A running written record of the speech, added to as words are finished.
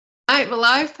Right, we're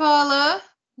live, Paula.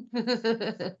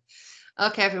 Okay,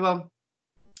 everyone.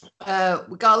 We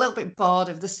got a little bit bored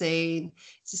of the scene.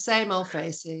 It's the same old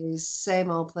faces, same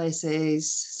old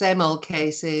places, same old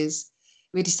cases.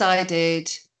 We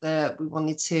decided that we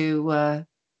wanted to have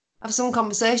some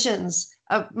conversations.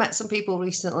 I've met some people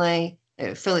recently,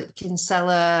 Philip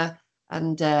Kinsella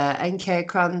and N.K.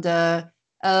 Crander,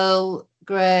 Earl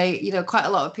Grey, quite a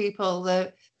lot of people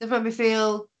that made me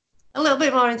feel a little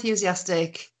bit more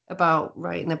enthusiastic about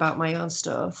writing about my own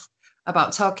stuff,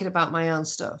 about talking about my own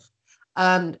stuff,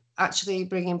 and actually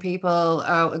bringing people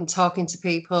out and talking to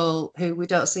people who we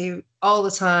don't see all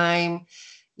the time.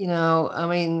 I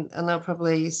mean, I know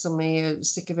probably some of you are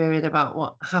sick of hearing about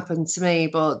what happened to me,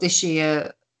 but this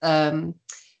year, the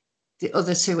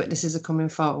other two witnesses are coming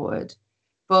forward.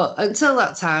 But until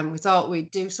that time, we thought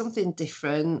we'd do something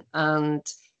different, and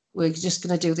we're just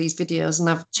going to do these videos and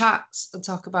have chats and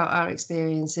talk about our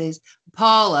experiences.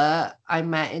 Paula, I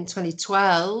met in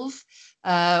 2012,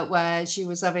 where she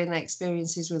was having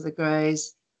experiences with the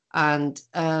Greys, and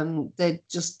they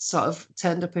just sort of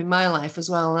turned up in my life as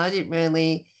well. And I didn't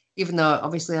really, even though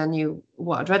obviously I knew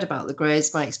what I'd read about the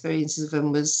Greys, my experiences of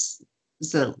them was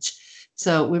zilch.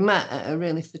 So we met at a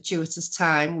really fortuitous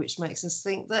time, which makes us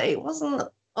think that it wasn't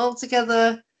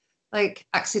altogether like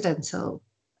accidental.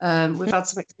 We've had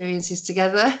some experiences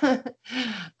together,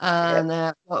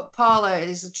 and but Paula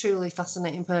is a truly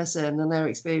fascinating person, and her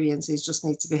experiences just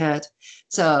need to be heard.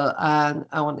 So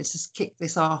I wanted to kick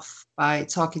this off by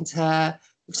talking to her.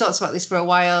 We've talked about this for a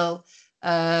while,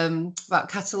 about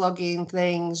cataloguing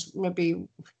things, maybe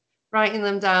writing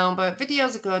them down, but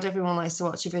videos are good. Everyone likes to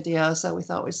watch a video, so we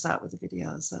thought we'd start with the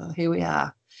video. So here we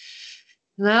are.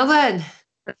 Now then.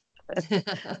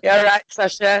 You all right,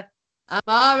 Sacha? I'm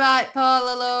all right,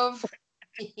 Paula, love.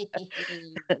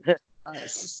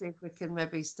 Let's just see if we can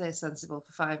maybe stay sensible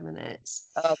for 5 minutes.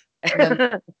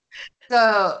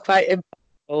 So quite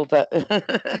impossible,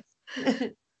 but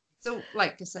so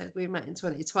like I said, we met in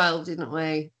 2012, didn't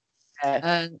we?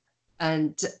 Yeah.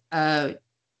 And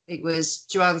it was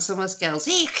Joanne Summers girls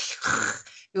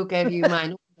who gave you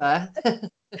my number.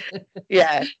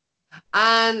 Yeah.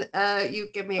 And you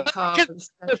give me a call. For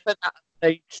that,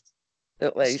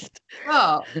 at least.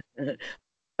 What?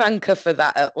 Thank her for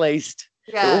that, at least.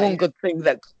 Yeah. One good thing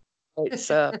that.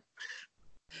 So.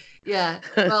 Yeah.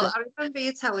 Well, I remember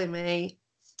you telling me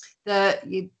that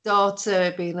your daughter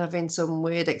had been having some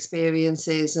weird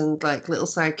experiences and like little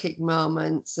psychic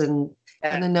moments, and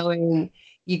kind of knowing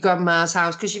your grandma's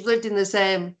house, because you've lived in the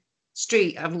same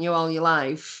street, haven't you, all your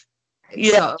life?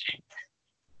 Yeah.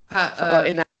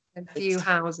 In a few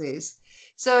houses.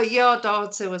 So your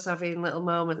daughter was having little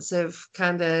moments of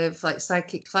kind of like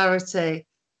psychic clarity,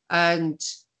 and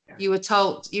you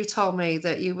told me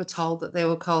that you were told that they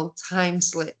were called time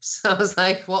slips. I was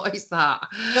like, what is that?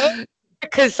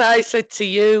 Because I said to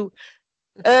you,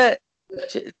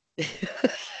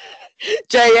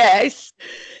 JS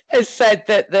has said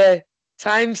that the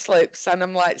time slips, and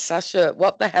I'm like, Sacha,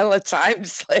 what the hell are time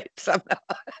slips?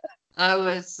 I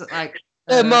was like,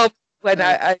 the moment when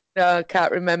I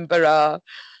can't remember her.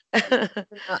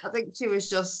 I think she was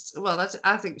just, well,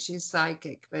 I think she's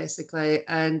psychic basically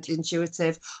and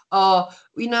intuitive. Or,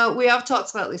 we have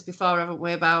talked about this before, haven't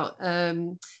we, about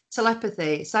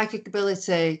telepathy, psychic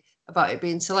ability, about it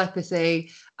being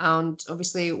telepathy. And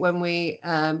obviously when we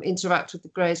interact with the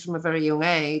Greys from a very young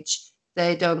age,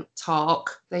 they don't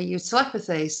talk, they use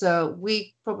telepathy. So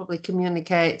we probably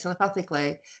communicate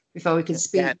telepathically before we can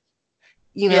speak.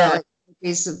 Yeah. Like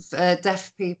these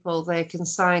deaf people, they can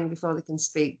sign before they can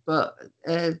speak. But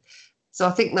so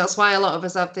I think that's why a lot of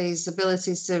us have these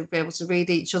abilities to be able to read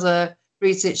each other,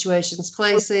 read situations,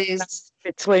 places.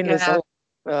 Between us all.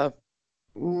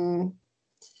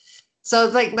 So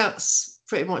I think that's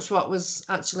pretty much what was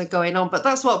actually going on. But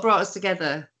that's what brought us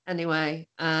together anyway.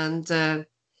 And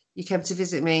you came to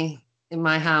visit me in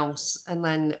my house and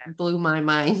then blew my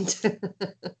mind.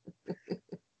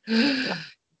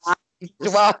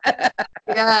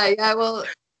 Yeah. Well,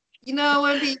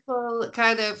 when people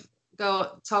kind of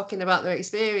go talking about their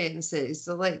experiences,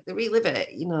 so like they relive it.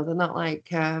 They're not like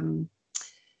you're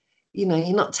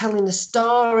not telling a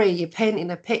story, you're painting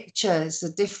a picture. It's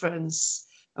a difference.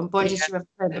 And boy, did you ever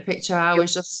paint a picture. I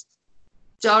was just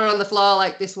jaw on the floor,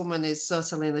 like, this woman is so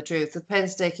telling the truth. The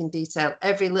painstaking detail,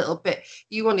 every little bit.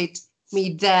 You wanted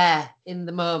me there in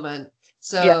the moment.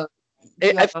 So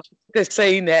I've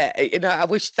seen it. I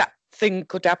wish that thing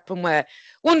could happen where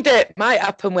one day it might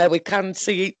happen where we can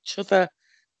see each other.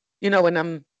 When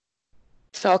I'm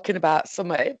talking about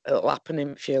something that'll happen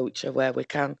in future where we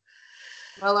can.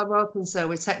 Well, I'm hoping so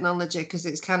with technology, because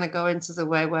it's kind of going to the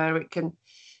way where it can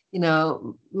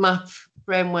map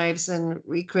brainwaves and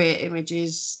recreate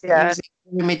images Yeah. using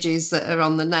images that are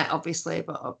on the net, obviously,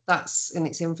 but that's in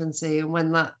its infancy. And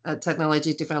when that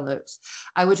technology develops,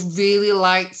 I would really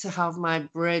like to have my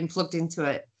brain plugged into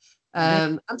it,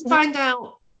 and to find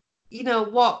out,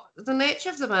 what the nature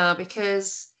of them are,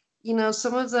 because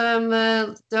some of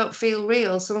them don't feel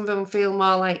real. Some of them feel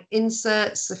more like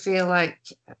inserts. They feel like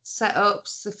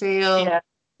setups. They feel,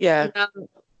 yeah.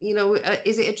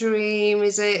 Is it a dream?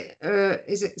 Is it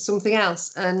something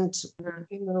else? And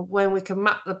when we can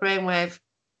map the brainwave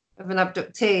of an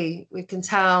abductee, we can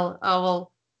tell, oh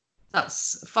well,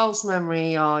 that's a false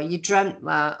memory, or you dreamt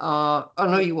that, or oh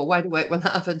no, you were wide awake when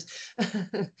that happened.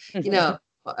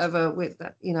 Whatever with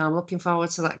that, I'm looking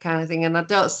forward to that kind of thing, and I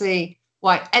don't see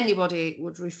why anybody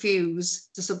would refuse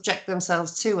to subject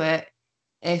themselves to it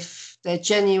if they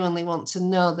genuinely want to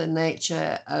know the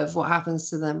nature of what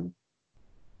happens to them.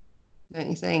 Don't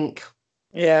you think?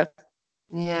 Yeah.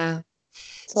 Yeah.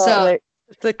 Totally.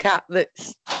 So the cat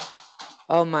that's,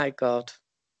 oh my God.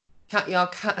 Your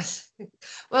cat.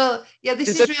 Well, yeah,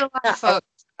 this is real life, folks.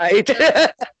 Right.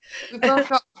 We've both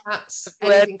got cats.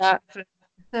 Anything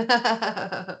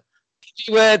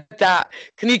you heard that.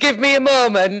 Can you give me a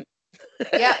moment?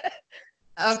 Yeah.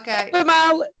 Okay. Come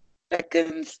out.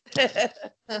 Seconds.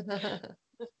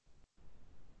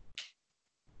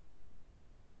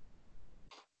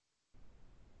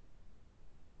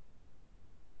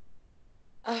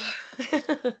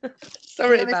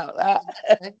 Sorry about that.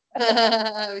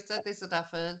 We said this would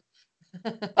happen.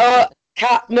 Oh,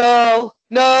 cat, no.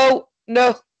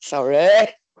 Sorry.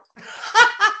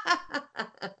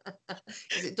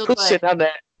 Is it Dudley? Cushion on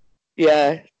it.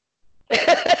 Yeah.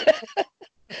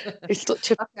 He's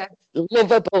such a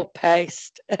lovable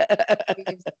paste.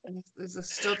 He's a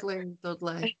studling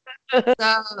Dudley.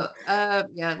 So,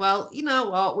 yeah, well, you know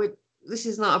what? This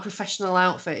is not a professional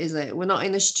outfit, is it? We're not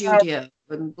in a studio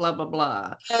and blah, blah,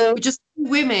 blah. We're just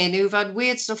women who've had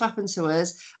weird stuff happen to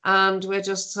us, and we're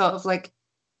just sort of like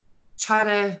trying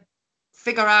to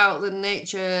figure out the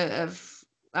nature of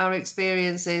our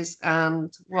experiences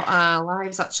and what our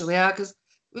lives actually are, because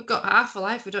we've got half a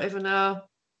life. We don't even know.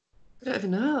 We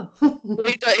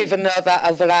don't even know that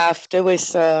other half, do we?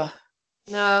 So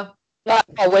no. Like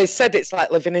I always said, it's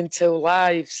like living in two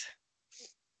lives.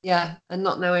 Yeah, and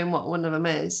not knowing what one of them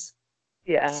is.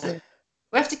 Yeah. So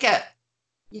we have to get,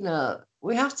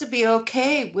 we have to be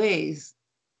okay with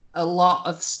a lot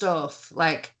of stuff,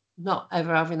 like not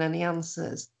ever having any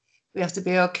answers. We have to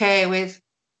be okay with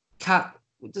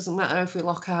it doesn't matter if we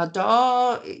lock our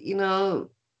door,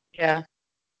 Yeah.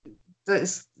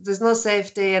 There's no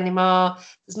safety anymore.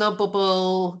 There's no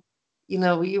bubble. We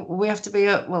have to be,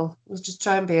 we'll just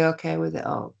try and be okay with it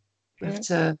all. We have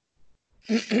to.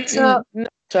 So, no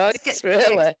choice,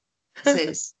 really.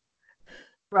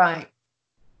 Right.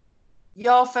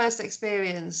 Your first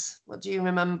experience, what do you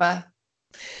remember?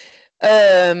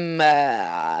 From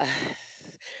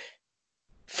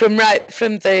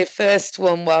the first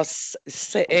one was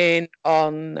sitting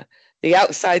on the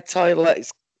outside toilet.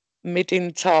 It's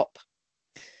midding top.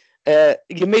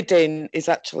 Your midding is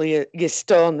actually your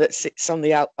stone that sits on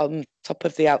top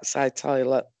of the outside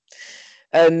toilet,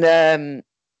 and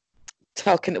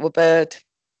talking to a bird.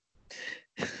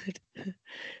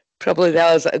 Probably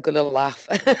those that are going to laugh.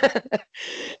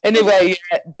 Anyway,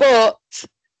 but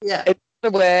in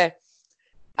the way,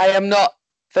 I am not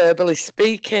verbally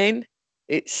speaking.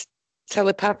 It's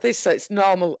telepathy, so it's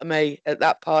normal to me at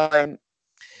that point.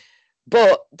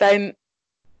 But then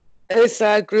as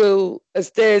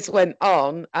days went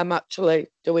on, I'm actually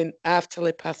doing half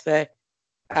telepathy,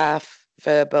 half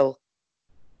verbal.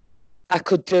 I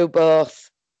could do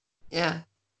both. Yeah.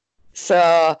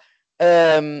 So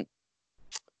I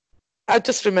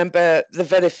just remember the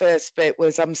very first bit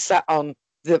was I'm sat on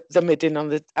the midding on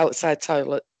the outside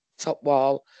toilet top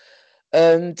wall,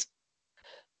 and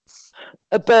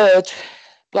a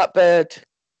blackbird,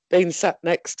 being sat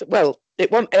next to, well,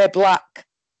 it wasn't a black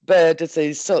bird as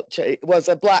is such, it was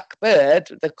a black bird,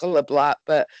 the colour black,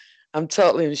 but I'm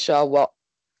totally unsure what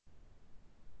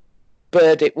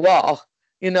bird it was,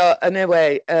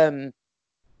 anyway,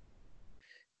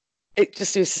 it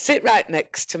just used to sit right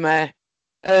next to me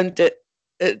and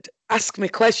it ask me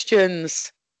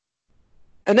questions.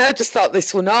 And I just thought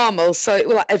this were normal. So it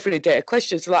was like everyday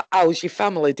questions, like, how's your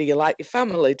family? Do you like your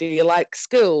family? Do you like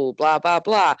school? Blah, blah,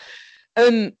 blah.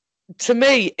 And to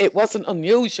me, it wasn't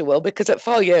unusual because at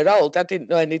 4-year-old, I didn't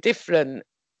know any different.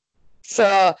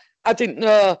 So I didn't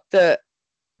know that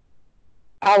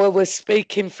how I was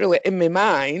speaking through it in my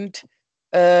mind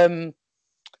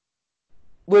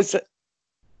was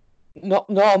not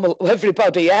normal to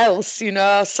everybody else,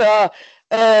 So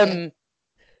And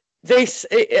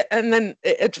then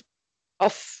it'd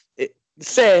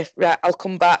say, right, I'll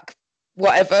come back,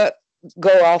 whatever,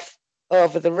 go off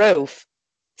over the roof,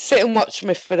 sit and watch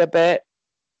me for a bit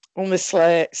on the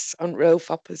slates on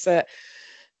roof opposite,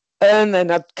 and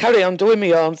then I'd carry on doing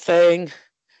my own thing,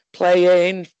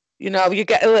 playing. You know, you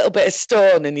get a little bit of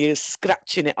stone and you're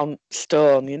scratching it on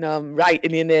stone, you know,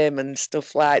 writing your name and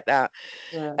stuff like that.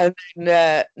 Yeah. And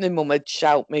then my mum would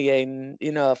shout me in,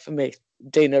 you know, for me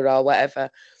dinner or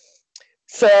whatever.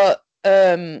 So,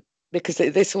 because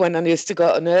this is when I used to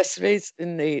go to nurseries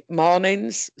in the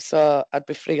mornings, so I'd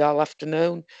be free all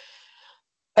afternoon.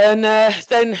 And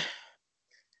then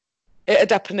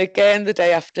it'd happen again the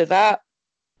day after that.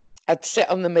 I'd sit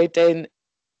on the midding.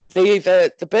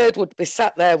 The bird would be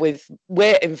sat there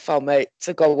waiting for me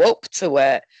to go up to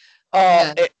it,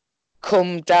 or it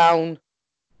come down.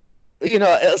 You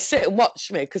know, it'll sit and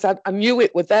watch me because I knew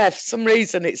it was there. For some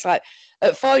reason, it's like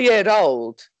at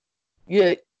 4-year-old,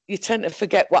 you tend to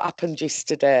forget what happened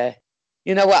yesterday.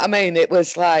 You know what I mean? It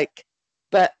was like,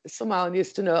 but somehow I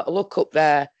used to know to look up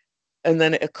there, and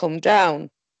then it'd come down,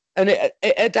 and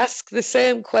it'd ask the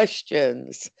same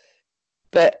questions,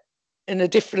 but in a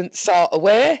different sort of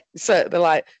way. So it'd be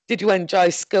like, did you enjoy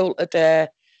school today?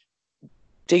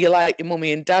 Do you like your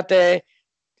mummy and daddy?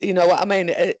 You know what I mean?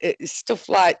 It's stuff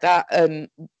like that. And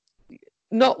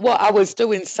not what I was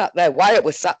doing sat there, why it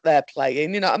was sat there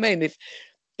playing. You know what I mean?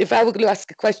 If I were going to ask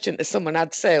a question to someone,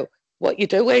 I'd say, what you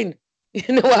doing?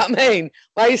 You know what I mean?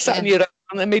 Why are you sat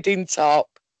on the midding top?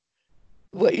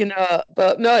 Well, you know,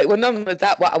 but no, it was none of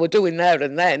that what I was doing there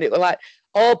and then. It was like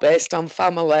all based on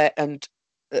family and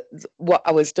what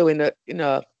I was doing at, you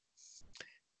know,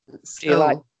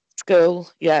 school,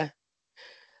 yeah.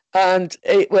 And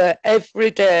it were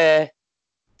every day.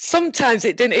 Sometimes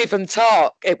it didn't even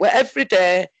talk. It were every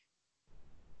day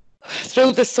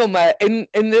through the summer. When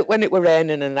it were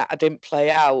raining and that, I didn't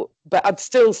play out, but I'd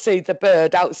still see the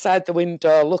bird outside the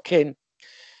window looking.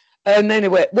 And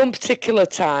anyway, one particular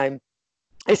time,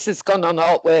 this has gone on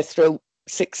all the way through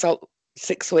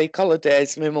 6-week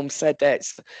holidays. My mum said I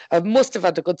must have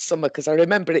had a good summer because I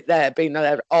remember it there, being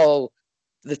there all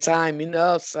the time, you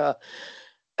know. So,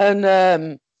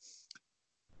 and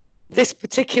this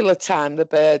particular time, the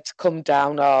bird come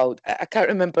down. Oh, I can't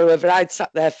remember whether I'd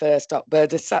sat there first or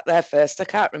bird had sat there first. I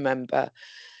can't remember.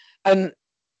 And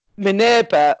my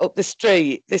neighbour up the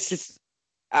street,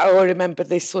 I remember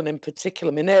this one in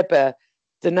particular. My neighbour,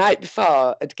 the night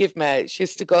before, had given me. She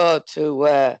used to go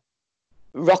to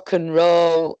rock and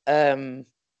roll, it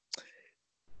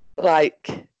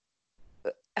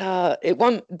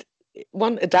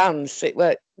want a dance. It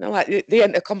were, you know, like they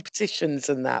enter competitions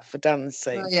and that for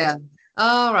dancing. Oh, yeah.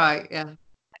 All right. Yeah.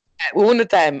 One of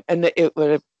them, and it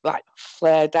were like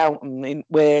flared out and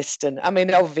waist, and I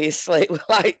mean, obviously, it were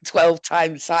like 12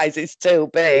 times sizes too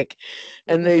big,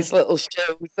 and these little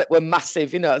shoes that were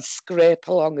massive, you know, scrape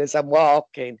along as I'm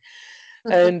walking,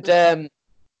 and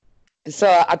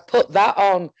so I'd put that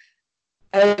on,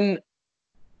 and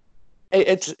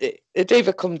it'd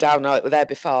either come down or it was there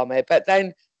before me, but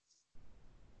then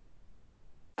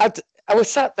I was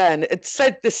sat there and it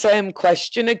said the same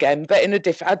question again, but in a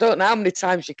different. I don't know how many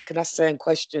times you can ask the same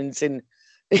questions in,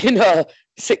 you know,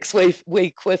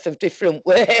 6-week worth of different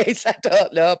ways. I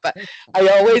don't know, but I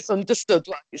always understood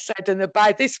what it said. And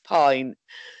by this point,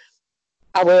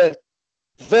 I were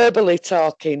verbally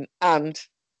talking and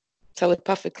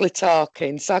telepathically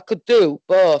talking, so I could do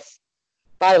both,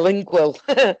 bilingual.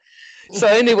 So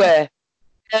anyway,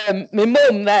 my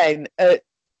mum then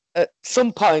at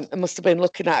some point, I must have been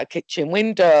looking out a kitchen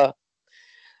window,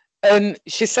 and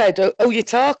she said, "Oh, you're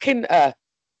talking to her?"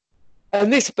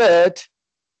 And this bird,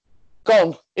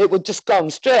 gone. It would just gone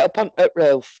straight up on the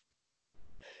roof,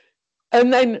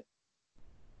 and then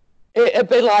it'd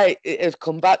be like it'd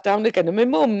come back down again. And my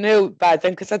mum knew by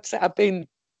then because I'd been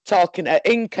talking to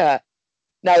Inca.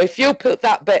 Now, if you put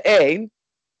that bit in,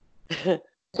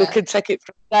 we can take it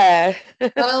from there.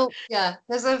 Well, yeah,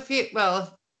 there's a few.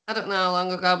 Well, I don't know how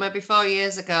long ago, maybe 4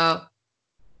 years ago,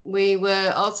 we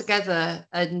were all together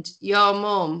and your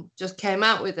mum just came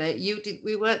out with it.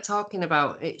 We weren't talking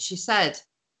about it. She said,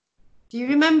 do you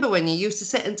remember when you used to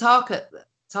sit and talk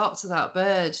to that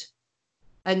bird?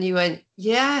 And you went,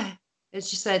 yeah. And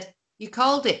she said, you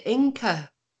called it Inca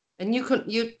and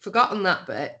you'd forgotten that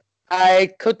bit. I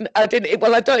didn't.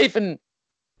 Well, I don't even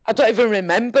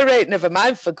remember it. Never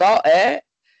mind, forgot it.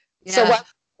 Yeah. So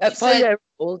at 4 years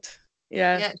old.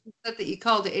 Yeah, she said that you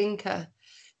called it Inca.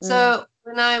 So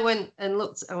when I went and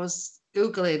looked, I was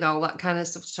Googling all that kind of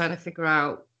stuff, trying to figure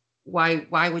out why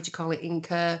would you call it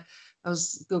Inca. I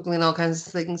was Googling all kinds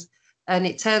of things. And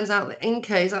it turns out that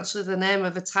Inca is actually the name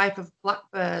of a type of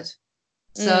blackbird.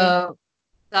 So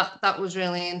that was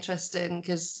really interesting,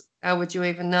 because how would you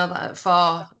even know that at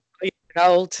 4?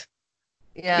 Old.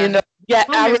 Yeah. You know, yeah,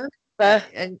 I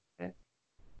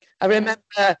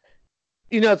remember,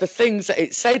 you know, the things that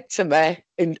it said to me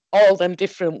in all them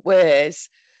different ways.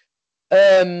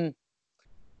 But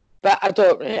I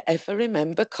don't ever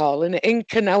remember calling it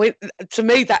Inca. Now, to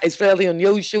me, that is really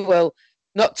unusual,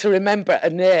 not to remember a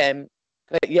name,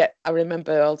 but yet I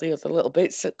remember all the other little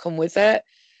bits that come with it,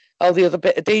 all the other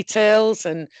bit of details.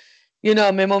 And, you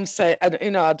know, my mum said,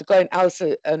 you know, I'd go in house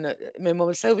and my mum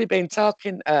would say, have you been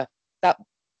talking that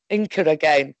Inca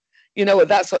again? You know,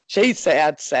 that's what she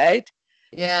had said.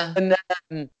 Yeah. And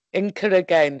Inca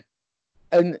again.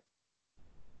 And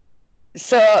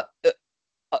so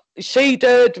she'd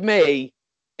heard me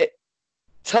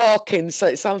talking, so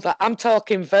it sounds like I'm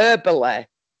talking verbally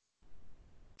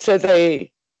to the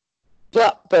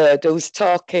blackbird who's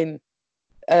talking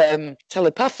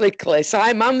telepathically. So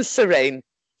I'm answering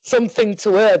something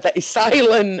to her that is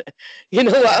silent. You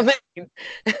know what I mean?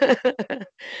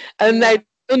 And then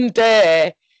one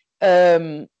day,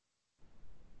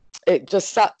 it just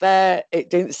sat there. It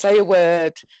didn't say a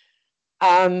word,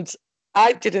 and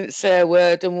I didn't say a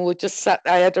word, and we were just sat.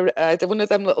 I had one of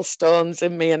them little stones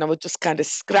in me, and I was just kind of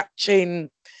scratching,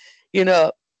 you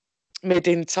know, mid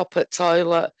in top at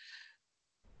toilet,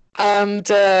 and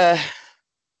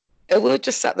we were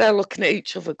just sat there looking at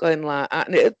each other, going like that.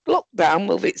 And it looked down.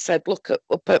 Well, it said, "Look up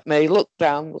at me. Look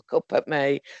down. Look up at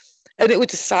me," and it was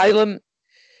just silent.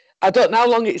 I don't know how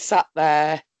long it sat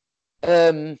there,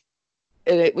 and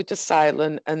it was just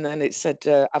silent. And then it said,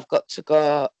 "I've got to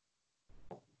go.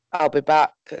 I'll be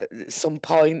back at some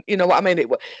point." You know what I mean? It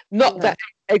was not the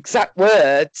exact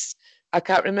words. I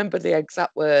can't remember the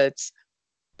exact words,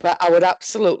 but I was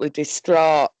absolutely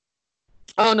distraught.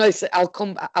 Oh no, I'll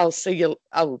come. I'll see you.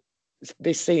 I'll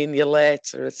be seeing you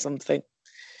later or something.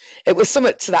 It was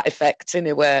something to that effect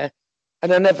anyway,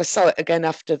 and I never saw it again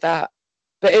after that.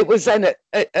 But it was then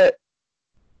at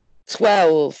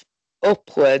 12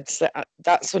 upwards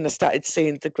that's when I started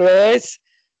seeing the greys.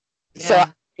 So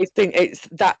I think it's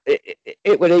that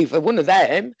it was either one of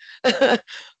them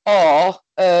or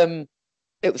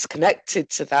it was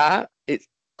connected to that. It's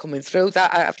coming through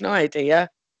that. I have no idea.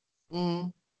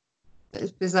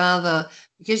 It's bizarre though,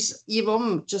 because your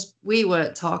mum we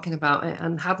weren't talking about it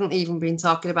and hadn't even been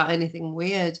talking about anything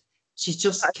weird. She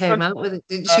just came out with it,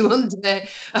 didn't she, one day?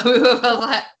 And we were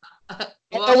like,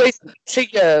 always to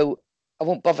you, I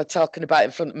won't bother talking about it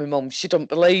in front of my mum. She don't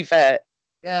believe it.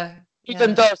 Yeah.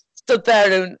 Even though I stood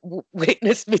there and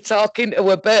witnessed me talking to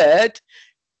a bird,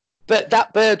 but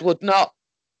that bird would not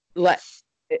let,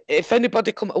 if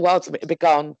anybody come towards me, it'd be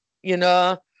gone, you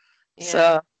know? Yeah.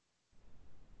 So,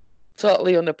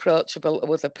 totally unapproachable to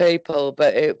other people,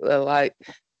 but it was like,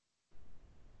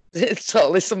 it's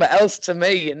totally something else to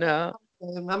me, you know?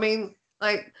 I mean,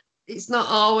 like, it's not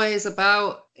always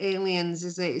about aliens,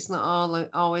 is it? It's not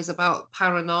always about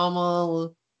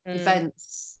paranormal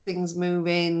events, things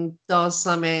moving, doors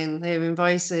slamming, hearing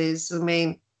voices. I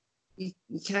mean, you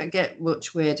can't get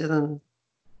much weirder than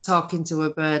talking to a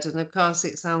bird. And of course,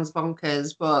 it sounds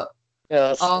bonkers, but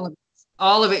all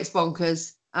of it's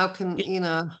bonkers. How can, you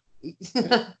know?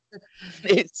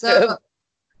 So,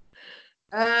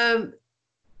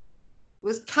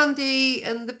 was Candy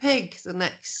and the Pig the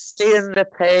next? Candy and the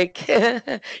Pig.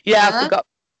 I forgot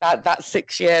that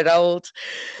 6-year-old.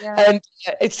 Yeah. And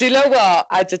you know what?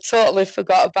 I totally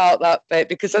forgot about that bit,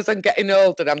 because as I'm getting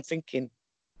older, I'm thinking,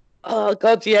 oh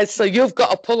God, yes. So you've got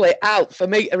to pull it out for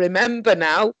me to remember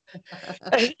now.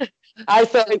 I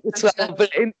thought it was 12,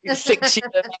 but it's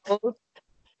 6-year-old.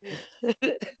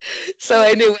 So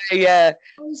anyway, you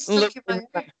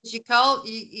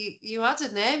had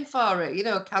a name for it, you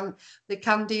know, the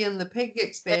Candy and the Pig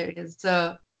experience.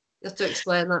 So you have to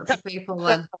explain that to people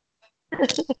then.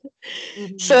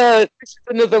 So this is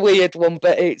another weird one,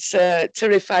 but it's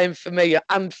terrifying for me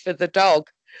and for the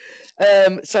dog.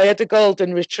 So I had a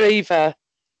golden retriever,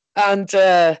 and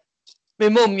my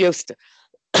mum used to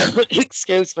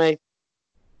excuse me.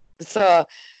 So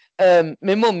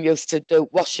my mum used to do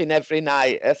washing every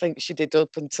night. I think she did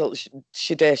up until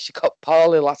she got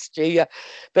poorly last year.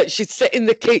 But she'd sit in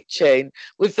the kitchen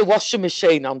with the washing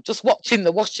machine on, just watching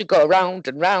the washer go round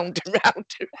and round and round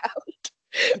and round.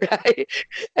 Right.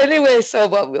 Anyway, so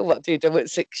what do you do at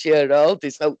 6-year-old?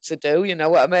 There's no to do, you know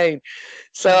what I mean?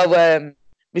 So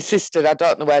my sister, I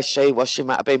don't know where she was. She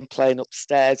might have been playing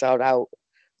upstairs or out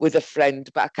with a friend,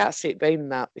 but I can't see it being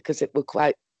that, because it was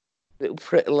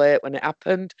pretty late when it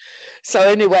happened. So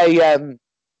anyway,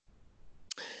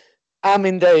 I'm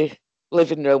in the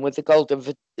living room with the golden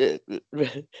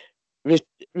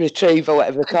retriever,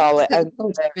 whatever they call it, and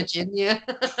Virginia.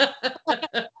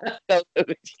 golden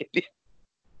Virginia.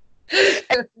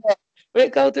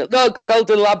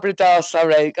 Golden Labrador.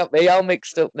 Sorry, got me all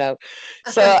mixed up now.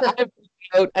 So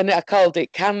and I called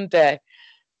it Candy.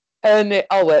 And it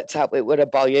all worked out it were a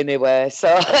boy anyway.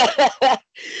 So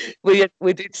we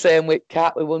did same with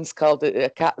cat. We once called it a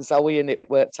cat Zoe, and it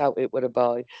worked out it were a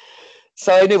boy.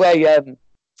 So anyway,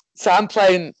 so I'm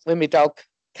playing with my dog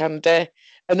Candy,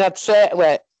 and I'd say to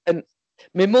her, and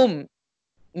my mum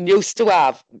used to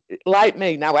have, like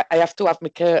me now, I have to have my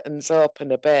curtains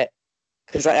open a bit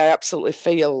because I absolutely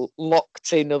feel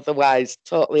locked in. Otherwise,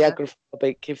 totally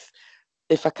agoraphobic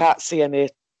if I can't see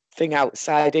anything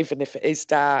outside, even if it is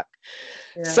dark.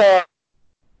 So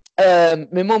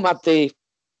my mum had the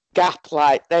gap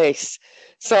like this,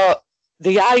 so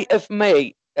the height of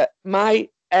me, my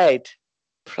head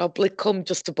probably come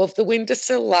just above the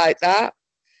windowsill like that,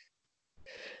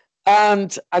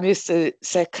 and I used to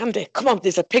say, Candy, come on,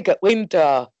 there's a pig at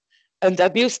window, and I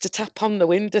used to tap on the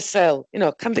windowsill,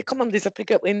 Candy, come on, there's a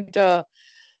pig at window,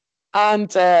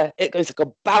 and it goes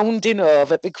go bounding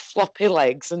over, big floppy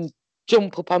legs, and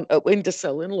jump up on a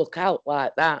windowsill and look out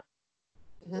like that.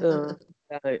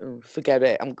 Forget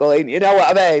it, I'm going, you know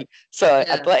what I mean? So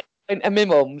I'd let into my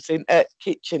mum's in the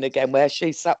kitchen again where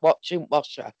she sat watching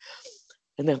Washer,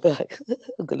 and I'm like,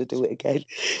 I'm going to do it again.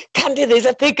 Candy, there's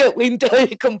a pig at window,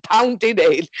 you come pounding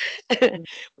in.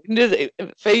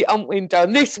 Feet on window,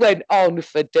 and this went on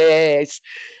for days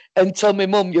until my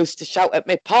mum used to shout at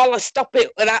me, Paula, stop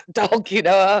it with that dog,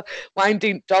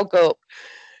 winding dog up.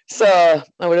 So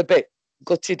I was a bit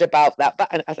gutted about that, but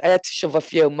I had to shove a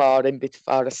few more in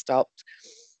before I stopped.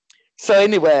 So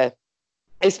anyway,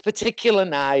 this particular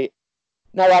night,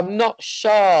 now I'm not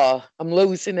sure, I'm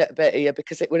losing it a bit here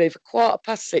because it was either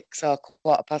 6:15 or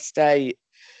 8:15,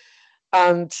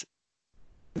 and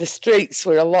the streets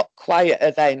were a lot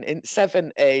quieter then. In the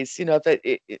 70s,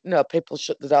 people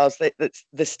shut the doors, they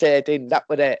stayed in, that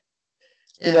was it.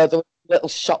 There were little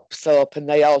shops open,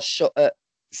 they all shut at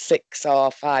 6 or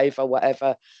 5 or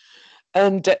whatever.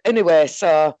 And anyway,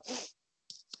 so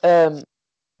I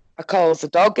calls the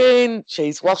dog in,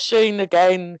 she's washing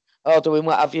again or doing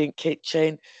what have you in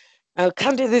kitchen.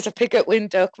 Candy, there's a pig at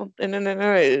window, come on,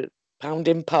 no,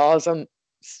 pounding paws on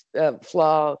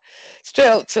floor, straight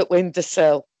up to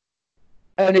windowsill.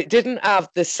 And it didn't have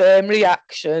the same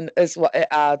reaction as what it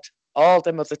had all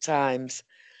them other times.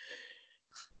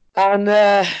 And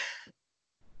I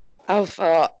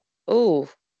thought, oh,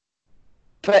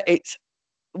 but it's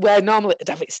where normally it'd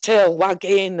have its tail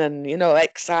wagging and,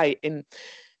 exciting.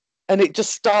 And it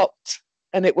just stopped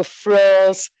and it was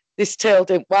froze. This tail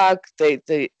didn't wag.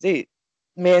 My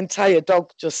entire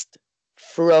dog just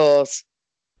froze.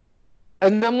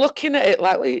 And I'm looking at it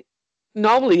like,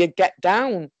 normally you'd get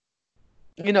down,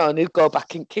 and you'd go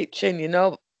back in kitchen,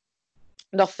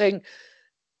 nothing.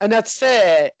 And I'd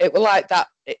say it was like that.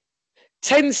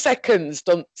 10 seconds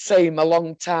don't seem a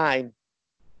long time.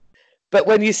 But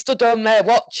when you stood on there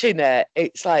watching it,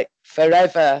 it's like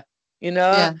forever,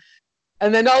 Yeah.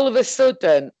 And then all of a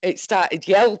sudden, it started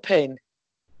yelping.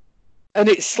 And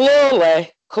it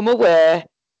slowly come away.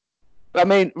 I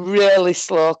mean, really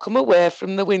slow, come away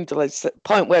from the window ledge, at the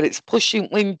point where it's pushing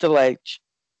window ledge,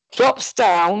 drops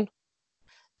down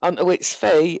onto its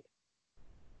feet,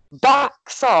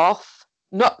 backs off,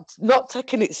 not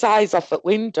taking its eyes off at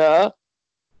window,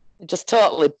 just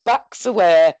totally backs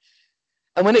away.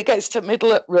 And when it gets to the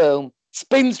middle of the room,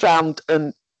 spins round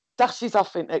and dashes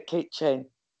off into the kitchen.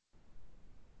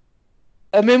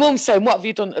 And my mum's saying, what have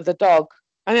you done to the dog?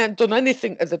 I haven't done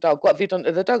anything to the dog. What have you done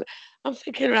to the dog? I'm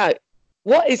thinking, right,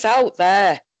 what is out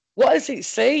there? What has it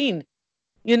seen?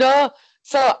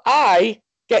 So I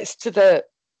gets to the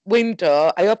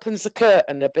window, I opens the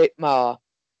curtain a bit more,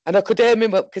 and I could hear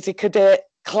him up because he could hear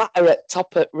clatter at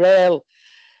top at rail.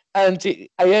 And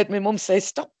I heard my mum say,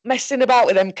 stop messing about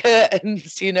with them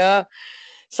curtains,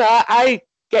 So I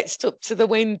gets up to the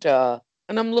window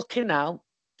and I'm looking out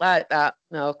like that.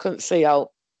 No, I couldn't see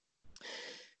out.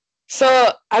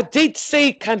 So I did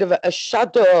see kind of a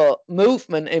shadow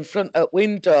movement in front of the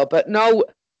window, but no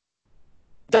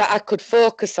that I could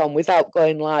focus on without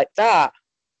going like that.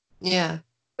 Yeah.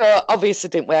 So obviously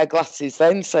I didn't wear glasses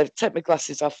then, so I take my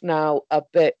glasses off now a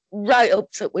bit, right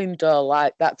up to the window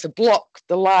like that to block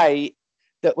the light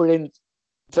that were in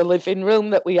the living room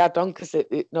that we had on, because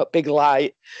it's not big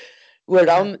light. We're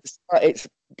on, so it's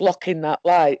blocking that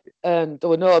light. And there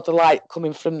were no other light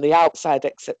coming from the outside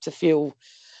except a few,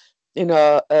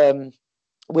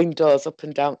 windows up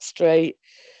and down the street.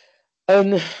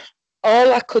 And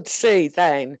all I could see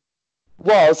then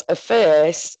was a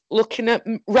face looking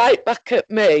right back at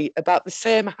me, about the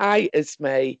same height as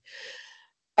me.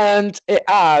 And it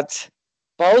had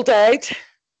bald head,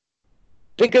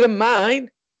 bigger than mine,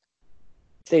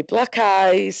 the black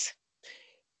eyes.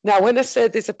 Now, when I say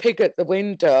there's a pig at the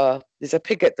window, this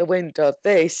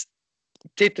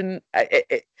didn't.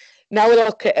 Now I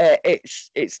look at it,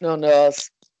 it's no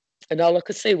nose, and all I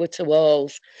could see were two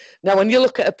holes. Now, when you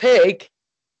look at a pig,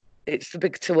 it's the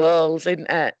big two holes,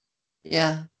 isn't it?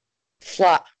 Yeah.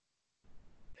 Flat.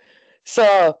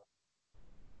 So,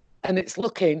 and it's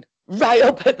looking right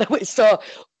up at the. So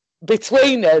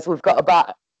between us, we've got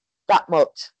about that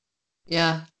much.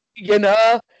 Yeah. You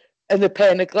know, and the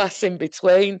pane of glass in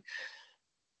between.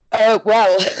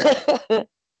 Well,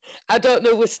 I don't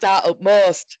know who start up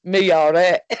most, me or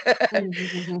it.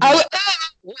 I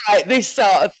like this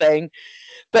sort of thing.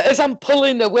 But as I'm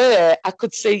pulling away, I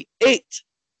could see it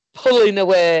pulling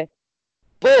away.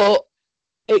 But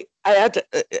I had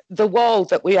the wall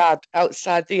that we had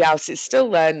outside the house, it's still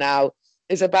there now,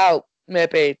 is about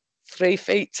maybe 3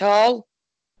 feet tall,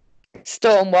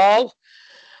 stone wall.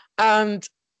 And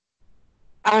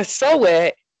I saw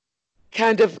it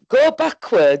kind of go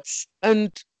backwards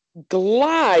and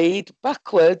glide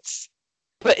backwards.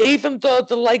 But even though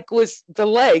the legs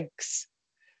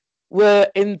were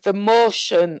in the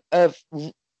motion of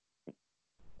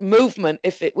movement,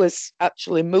 if it was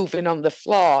actually moving on the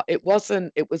floor, it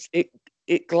wasn't.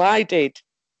 It glided,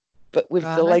 but with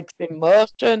the legs in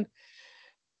motion,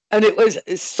 and it was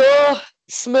so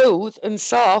smooth and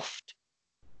soft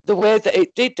the way that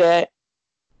it did it,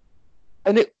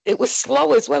 and it was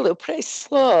slow as well. It was pretty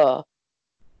slow,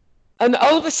 and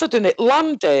all of a sudden it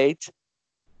landed,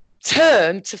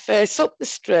 turned to face up the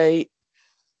street,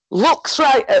 looks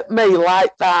right at me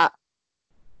like that,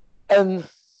 and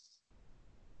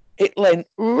it leant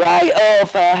right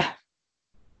over,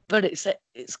 but it's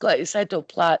got its head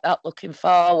up like that, looking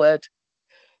forward.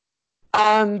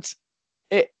 And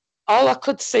all I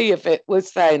could see of it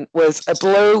was a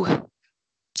blue,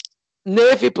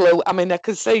 navy blue. I mean, I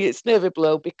can see it's navy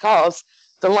blue because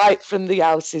the light from the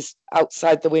house is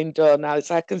outside the window now,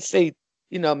 so I can see,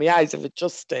 my eyes have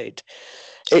adjusted.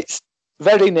 It's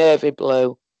very navy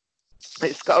blue.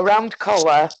 It's got a round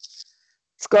collar.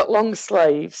 It's got long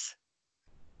sleeves.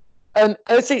 And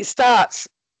as it starts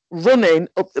running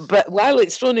up, but while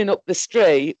it's running up the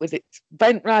street with it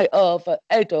bent right over,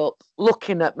 head up,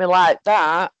 looking at me like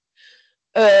that,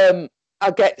 I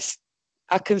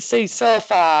can see so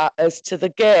far as to the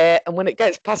gate, and when it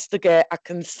gets past the gate, I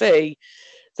can see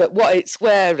that what it's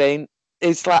wearing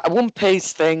is like a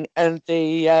one-piece thing, and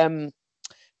the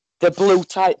blue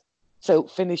tight suit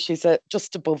finishes at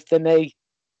just above the knee.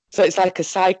 So it's like a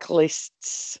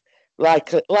cyclist's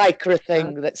lycra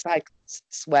thing that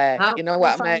cyclists wear. You know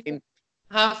what I mean?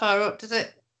 How far up did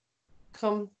it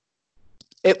come?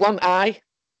 It wasn't high.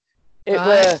 It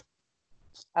was,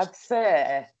 I'd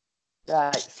say,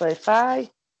 right, so if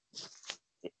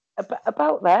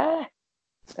about there,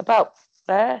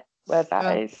 where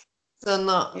that is. So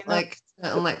not like,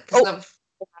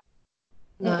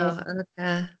 no,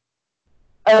 okay.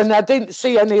 And I didn't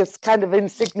see any kind of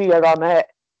insignia on it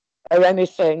or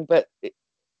anything, but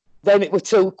then it was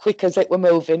too quick as it were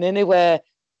moving anyway.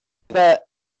 But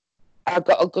I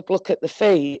got a good look at the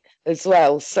feet as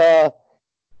well, so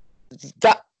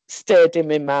that stayed in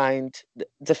my mind,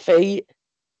 the feet,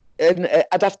 and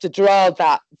I'd have to draw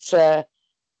that to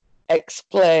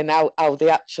explain how they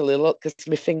actually look, because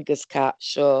my fingers can't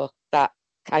show that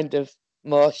kind of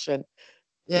motion.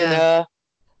 Yeah.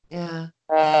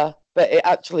 But it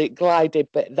actually glided,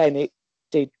 but then it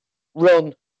did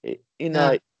run. It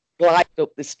glided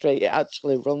up the street. It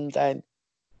actually run then.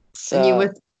 So, and you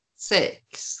were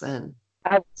 6 then?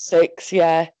 I was 6,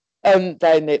 yeah. And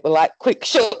then it were like, quick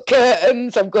shut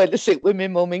curtains. I'm going to sit with my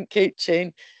mum in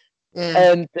kitchen.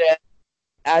 Yeah.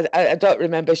 And I don't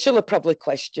remember. She'll have probably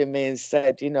questioned me and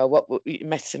said, what were you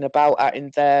messing about at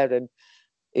in there? And,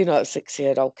 at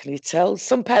 6-year-old, can you tell?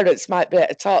 Some parents might be able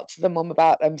to talk to the mum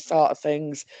about them sort of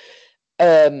things.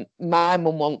 My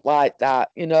mum wasn't like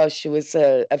that. She was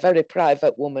a very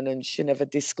private woman, and she never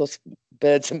discussed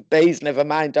birds and bees, never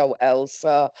mind all else.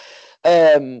 So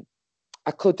I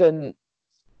couldn't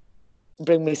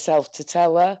bring myself to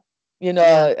tell her,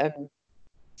 and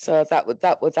so that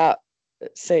was that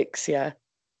at 6, yeah.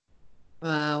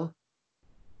 Wow.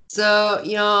 So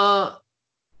your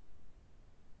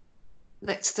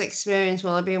next experience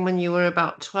will have been when you were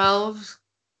about 12?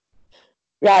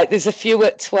 Right, there's a few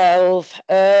at 12.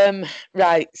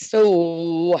 Right,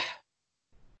 so,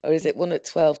 or is it one at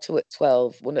 12, 2 at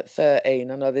 12, 1 at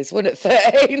 13? I know there's one at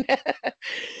 13.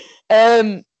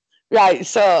 Right,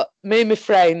 so me and my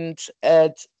friend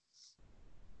had,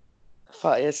 I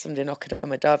thought I heard somebody knocking on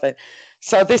my door then.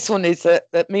 So this one is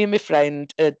that me and my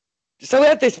friend had, so we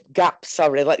had this gap,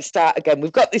 sorry, let's start again.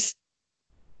 We've got this,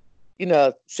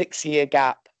 6-year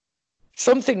gap.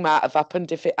 Something might have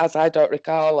happened. If it has, I don't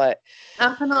recall it.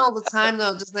 Happen all the time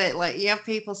though, doesn't it? Like you have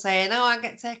people saying, "Oh, I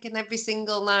get taken every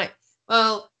single night."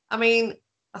 Well, I mean,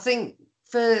 I think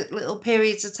for little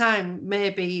periods of time,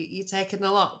 maybe you're taking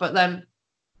a lot, but then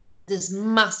there's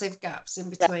massive gaps in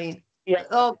between. Yeah,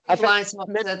 Oh, I people think I talk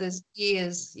to, there's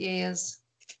years.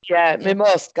 yeah, my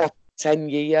most gap 10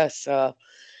 years. So,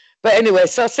 but anyway,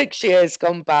 so 6 years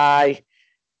gone by,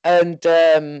 and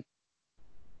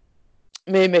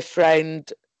me and my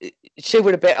friend, she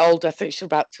was a bit older. I think she was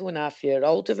about 2.5 years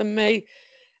older than me.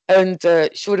 And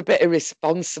she was a bit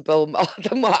irresponsible more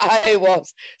than what I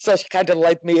was. So she kind of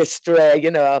led me astray,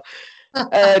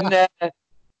 And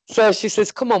so she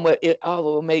says, come on,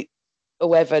 we'll meet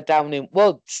whoever down in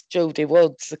Woods, Judy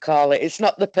Woods, they call it. It's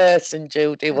not the person,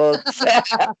 Judy Woods.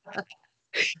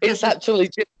 It's actually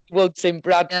Judy Woods in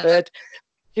Bradford.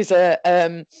 Yeah. She's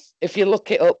if you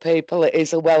look it up, people, it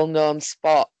is a well-known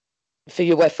spot for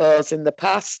UFOs in the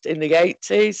past, in the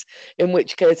 80s, in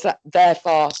which case,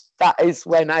 therefore, that is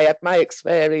when I had my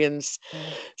experience.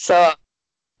 So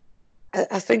I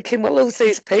was thinking, well, who's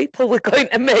these people we're going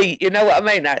to meet? You know what I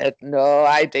mean? I had no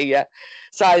idea.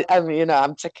 So,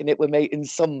 I'm taking it we're meeting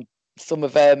some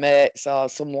of her mates or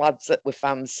some lads that we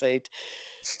fancied.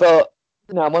 But,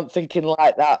 I wasn't thinking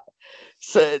like that.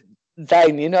 So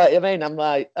then, you know what I mean? I'm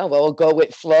like, oh, well, I'll go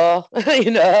with flow,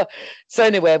 So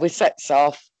anyway, we sets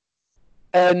off.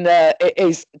 And it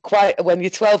is quite, when you're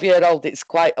 12-year-old, it's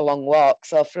quite a long walk.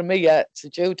 So from here to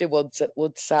Judy Woods at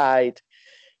Woodside,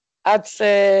 I'd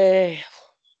say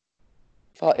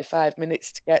 45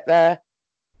 minutes to get there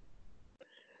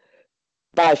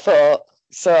by foot.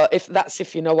 So if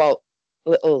you know what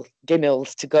little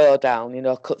ginnels to go down,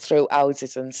 cut through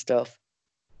houses and stuff.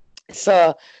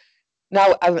 So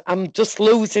now I'm just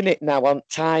losing it now on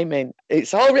timing.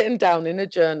 It's all written down in a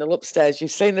journal upstairs.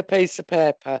 You've seen the piece of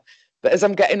paper. But as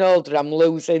I'm getting older, I'm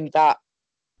losing that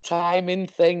timing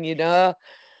thing, Yeah.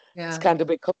 It's kind of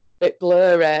become a bit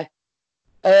blurry.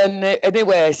 And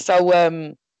anyway, so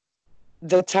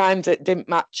the times it didn't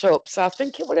match up. So I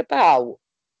think it was about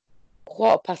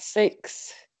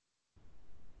 6:15.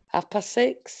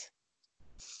 6:30.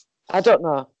 I don't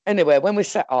know. Anyway, when we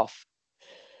set off.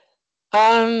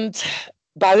 And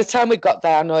by the time we got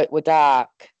there, I know it was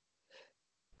dark.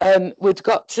 And we'd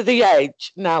got to the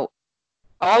edge. Now,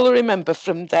 all I remember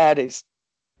from there is,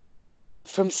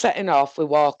 from setting off, we're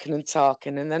walking and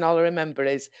talking, and then all I remember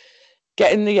is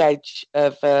getting the edge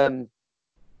of a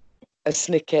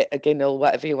snicket, a ginnel,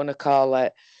 whatever you want to call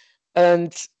it,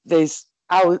 and there's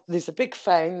a big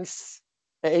fence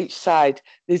at each side.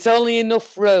 There's only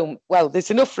enough room. Well, there's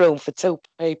enough room for 2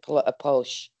 people at a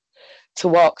push to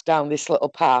walk down this little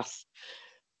path,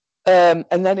 and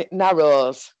then it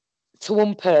narrows to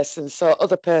 1 person, so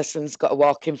other person's got to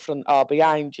walk in front or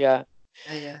behind you.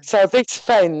 Yeah. So this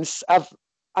fence, I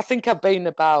think I've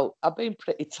been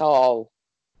pretty tall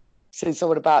since I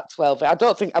was about 12. I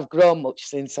don't think I've grown much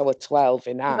since I was 12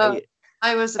 in height. No,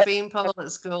 I was a beanpole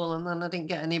at school and then I didn't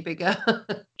get any bigger.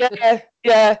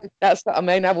 yeah, that's what I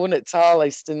mean. I wasn't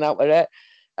tallest and that was it.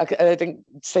 I didn't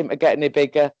seem to get any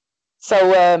bigger.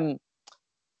 So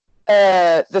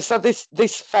so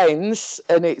this fence,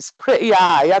 and it's pretty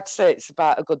high. I'd say it's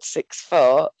about a good 6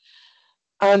 foot.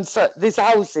 And so these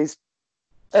houses,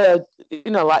 like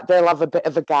they'll have a bit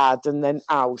of a garden then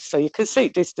house. So you can see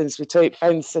distance between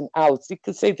fence and house. You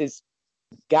can see this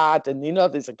garden,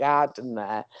 there's a garden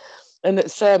there. And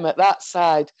it's same at that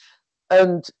side.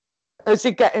 And as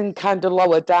you're getting kind of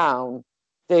lower down,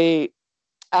 the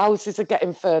houses are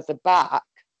getting further back.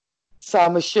 So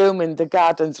I'm assuming the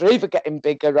gardens are either getting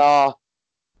bigger or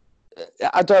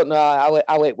I don't know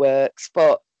how it works,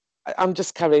 but I'm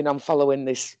just carrying on following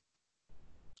this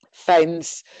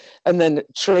fence, and then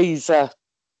trees are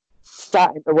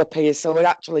starting to appear. So we're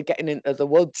actually getting into the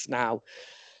woods now.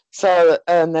 So,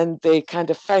 and then the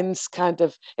kind of fence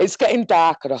it's getting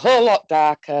darker, a whole lot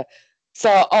darker.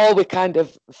 So all we're kind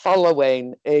of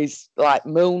following is like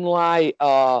moonlight,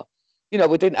 or,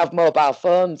 we didn't have mobile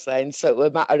phones then. So it was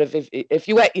a matter of if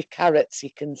you ate your carrots, you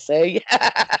can see.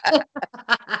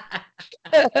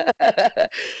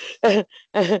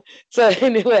 So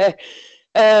anyway,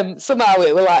 somehow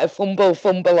it was like a fumble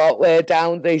all the way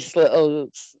down this little,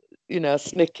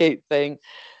 snicket thing,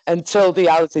 until the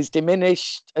houses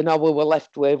diminished and all we were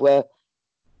left with were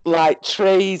like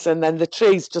trees, and then the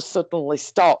trees just suddenly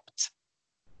stopped.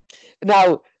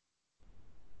 Now,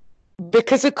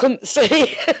 because I couldn't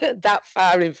see that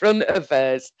far in front of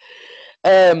us,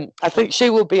 I think she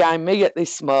was behind me at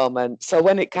this moment. So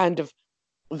when it kind of,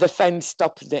 the fence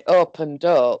stopped and it opened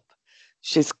up,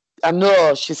 I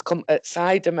know she's come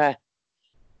outside of me.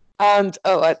 And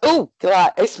like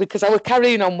this, because I was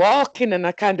carrying on walking and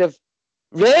I kind of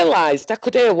realised I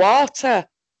could hear water.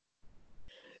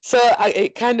 So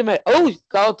it kind of made, oh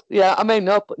God, yeah, I mean,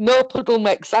 no puddle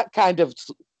makes that kind of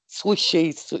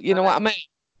swishy, you know what I mean?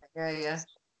 Yeah.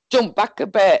 Jump back a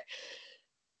bit.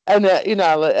 And,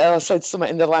 I said something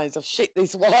in the lines of, shit,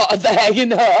 there's water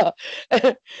there,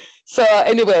 So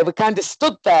anyway, we kind of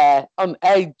stood there on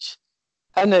edge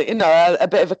and, a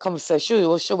bit of a conversation.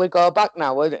 Well, shall we go back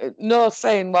now? No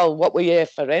saying, well, what we're here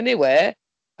for anyway.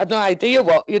 I had no idea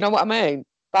what, you know what I mean?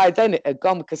 By then it had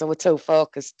gone because I was too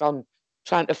focused on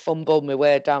trying to fumble my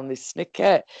way down this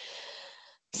snicket.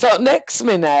 So next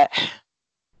minute,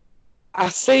 I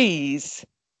sees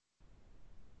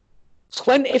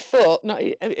 20 foot,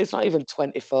 it's not even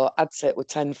 20 foot, I'd say it was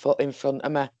 10 foot in front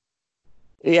of me.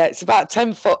 Yeah, it's about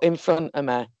 10 foot in front of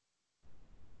me.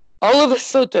 All of a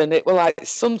sudden, it was like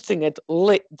something had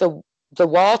lit the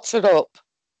water up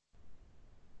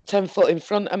 10 foot in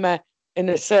front of me in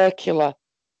a circular.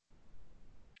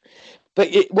 But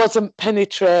it wasn't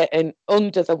penetrating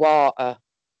under the water.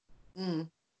 Mm.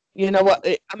 You know what?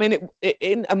 It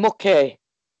in a mucky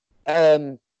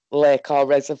lake or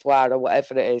reservoir or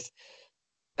whatever it is.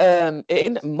 It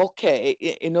isn't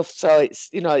mucky enough so it's,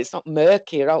 it's not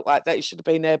murky or out like that. You should have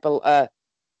been able to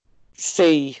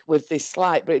see with this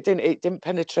light, but it didn't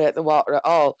penetrate the water at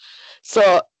all.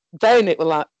 So then it was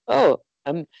like,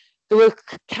 there was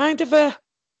kind of a,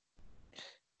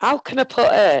 how can I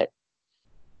put it?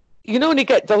 When you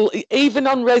get even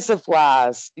on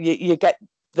reservoirs, you get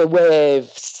the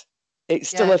waves. It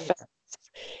still affects.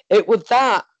 It was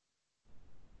that,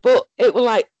 but it was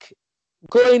like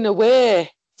going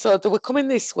away. So they were coming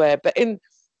this way, but in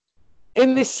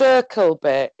this circle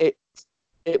bit, it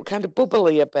kind of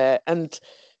bubbly a bit, and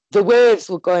the waves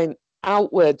were going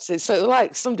outwards. It's sort of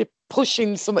like somebody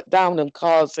pushing something down and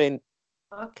causing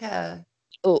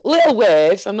little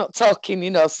waves. I'm not talking,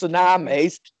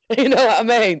 tsunamis. You know what I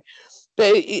mean?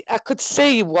 But I could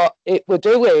see what it were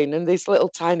doing, and these little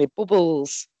tiny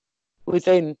bubbles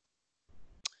within,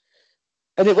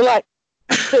 and it were like,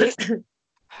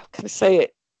 how can I say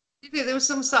it? Do you think there was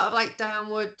some sort of like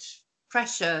downward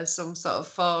pressure, some sort of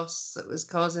force that was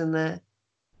causing the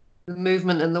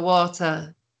movement in the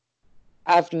water?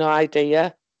 I've no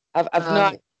idea. I've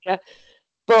no idea.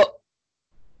 But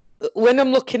when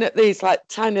I'm looking at these like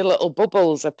tiny little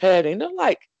bubbles appearing,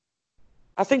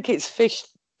 I think it's fish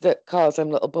that cause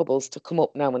them little bubbles to come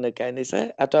up now and again, is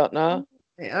it? I don't know.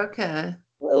 Okay.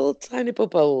 Little tiny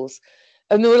bubbles.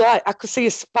 And they were like, I could see a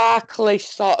sparklish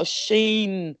sort of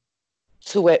sheen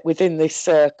to it within this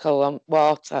circle on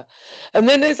water. And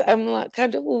then I'm like,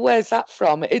 kind of, well, where's that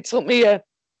from? It took me a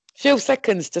few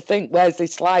seconds to think, where's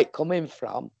this light coming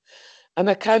from? And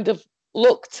I kind of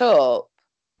looked up,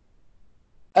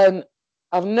 and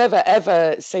I've never,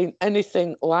 ever seen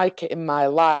anything like it in my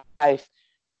life.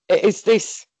 It is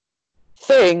this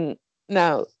thing.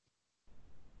 Now,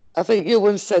 I think you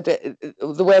once said it,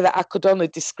 the way that I could only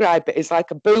describe it is like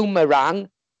a boomerang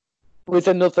with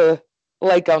another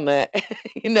leg on it,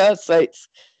 so it's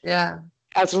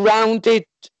as rounded,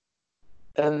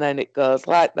 and then it goes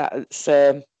like that. It's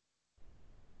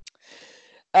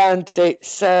and it's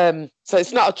so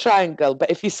it's not a triangle, but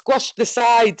if you squash the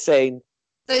sides in,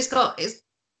 so it's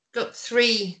got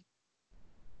three.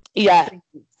 Yeah,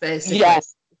 basically.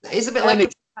 Yes, it's a bit like a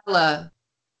propeller.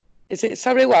 Is it?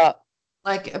 Sorry, what?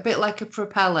 Like a bit like a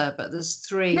propeller, but there's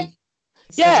three.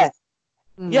 Yeah.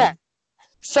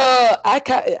 So I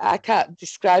can't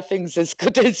describe things as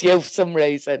good as you for some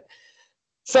reason.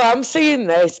 So I'm seeing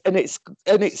this, and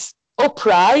it's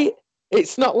upright.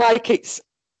 It's not like it's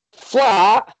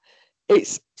flat.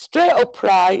 It's straight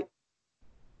upright.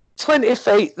 20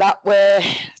 feet that way.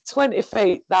 20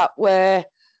 feet that way.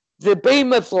 The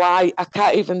beam of light, I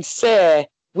can't even say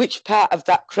which part of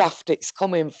that craft it's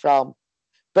coming from,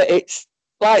 but it's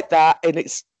like that, and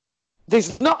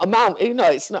there's not a mountain,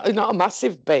 it's not a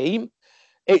massive beam.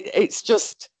 It's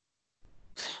just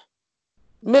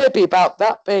maybe about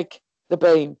that big, the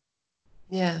beam.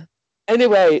 Yeah.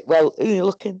 Anyway, well, you're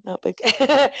looking that big.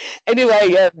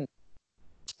 Anyway,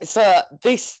 so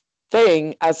this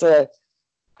thing, as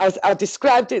I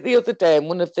described it the other day in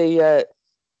one of the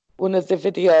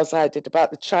videos I did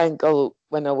about the triangle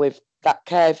when I with that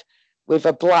cave with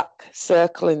a black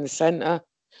circle in the centre,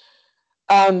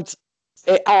 and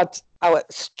it had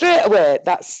straight away.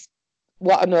 That's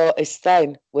what I noticed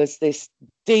then, was this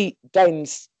deep,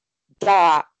 dense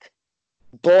dark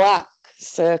black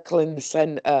circle in the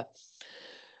centre.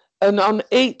 And on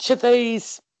each of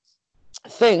these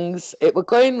things, it were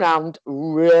going round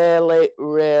really,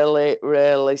 really,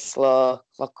 really slow,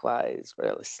 clockwise,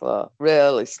 really slow,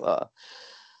 really slow.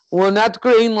 One had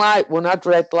green light, one had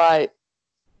red light,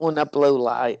 one had blue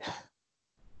light.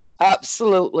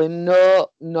 Absolutely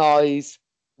no noise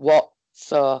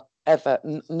whatsoever.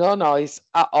 No noise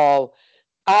at all.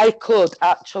 I could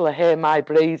actually hear my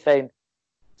breathing.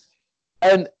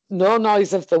 And no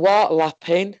noise of the water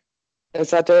lapping,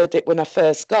 as I'd heard it when I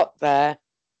first got there.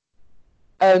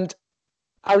 And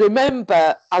I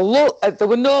remember there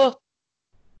were no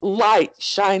light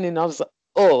shining on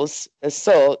us as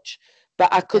such,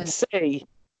 but I could see.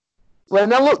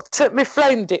 When I looked at my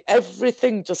friend,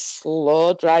 everything just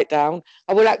slowed right down.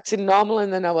 I was acting normal,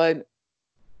 and then I went,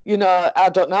 I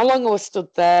don't know how long I was stood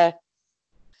there.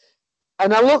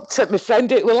 And I looked at my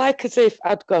friend, it was like as if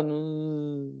I'd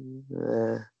gone,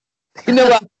 you know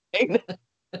what I mean?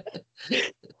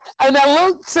 And I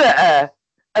looked at her,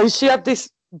 and she had this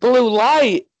blue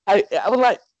light. I was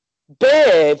like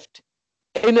bathed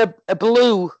in a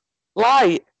blue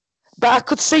light, but I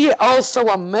could see it also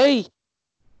on me.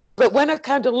 But when I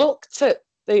kind of looked at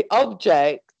the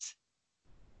object,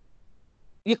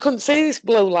 you couldn't see this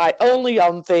blue light, only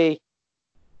on the...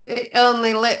 It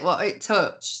only lit what it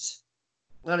touched,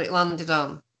 what it landed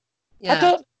on. Yeah. I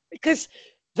don't... Because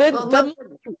the light...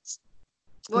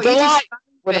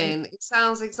 It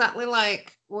sounds exactly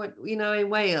like what, in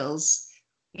Wales.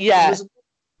 Yeah.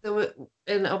 There were,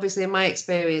 and obviously in my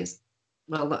experience,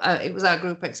 well, it was our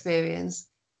group experience,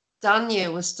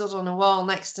 Danya was stood on a wall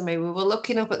next to me. We were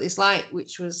looking up at this light,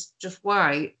 which was just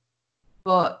white,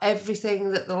 but everything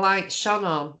that the light shone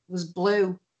on was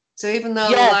blue. So even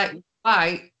though the light was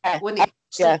white, when it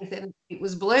everything, it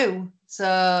was blue.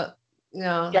 So,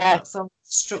 that sort of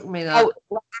struck me that.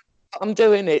 I'm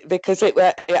doing it because it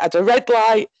had a red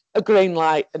light, a green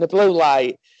light, and a blue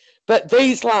light. But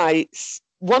these lights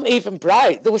weren't even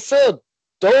bright. They were so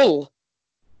dull.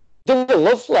 They were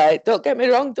lovely. Don't get me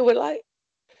wrong. They were like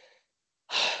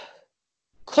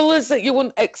colours that you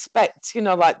wouldn't expect,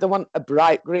 like they want a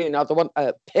bright green or they want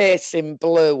a piercing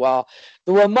blue, or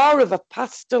they were more of a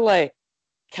pastel-y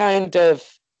kind of,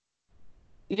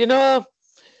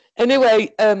 Anyway,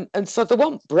 and so they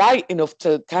weren't bright enough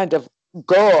to kind of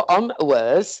go onto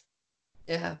us.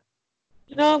 Yeah.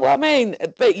 You know what I mean?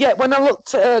 But yet, when I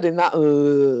looked at her in that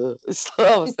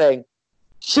slow thing,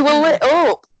 she was lit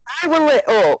up. I was lit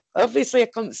up. Obviously, I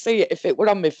couldn't see it if it were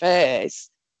on my face.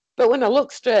 But when I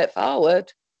looked straight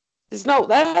forward, there's no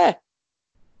there.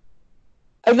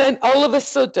 And then all of a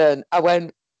sudden, I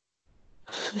went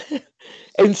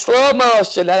in slow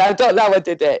motion, and I don't know how I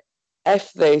did it.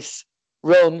 F this,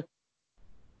 run.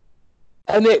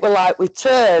 And it was like we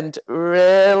turned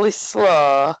really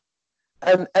slow.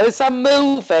 And as I'm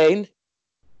moving,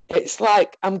 it's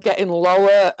like I'm getting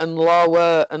lower and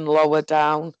lower and lower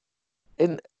down,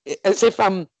 as if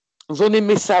I'm running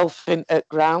myself in at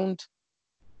ground.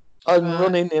 I'm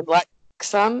running in like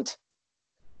sand.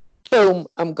 Boom,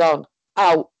 I'm gone.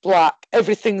 Out, black.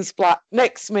 Everything's black.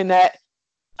 Next minute,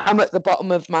 I'm at the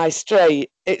bottom of my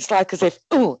street. It's like as if,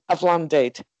 I've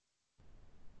landed.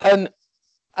 And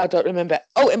I don't remember.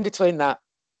 Oh, in between that,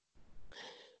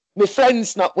 my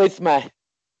friend's not with me.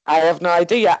 I have no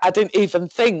idea. I didn't even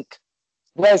think,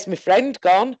 where's my friend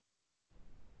gone?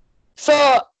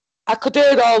 So I could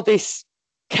hear all this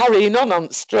carrying on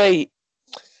the street.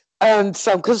 And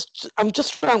so, because I'm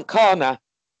just round corner,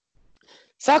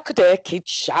 so I could hear kids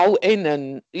shouting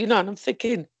and, and I'm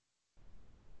thinking,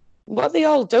 what are they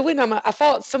all doing? I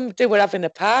thought somebody were having a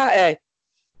party.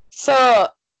 So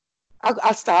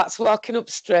I started walking up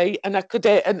the street, and I could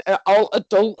hear, and all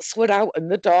adults were out on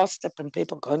the doorstep, and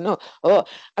people going, oh.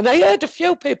 And I heard a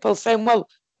few people saying, well,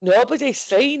 nobody's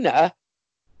seen her.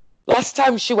 Last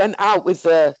time she went out with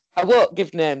I won't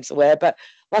give names away, but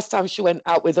last time she went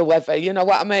out with whoever, you know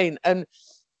what I mean? And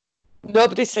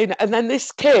nobody's seen her. And then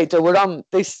this kid who were on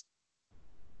this,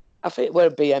 I think it were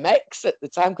a BMX at the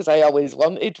time, because I always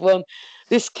wanted one.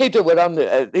 This kid who were on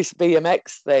this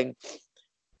BMX thing,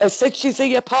 I said, she's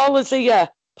here, Paula's here,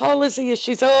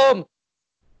 she's home.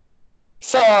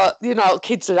 So,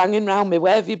 kids are hanging around me,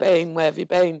 where have you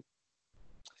been?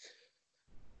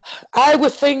 I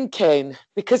was thinking,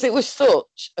 because it was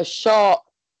such a short,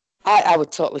 I was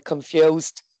totally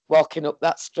confused walking up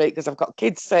that street, because I've got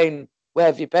kids saying, where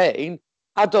have you been?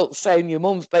 Adults saying, your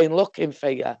mum's been looking for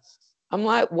you. I'm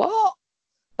like, what?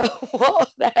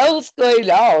 What the hell's going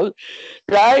on?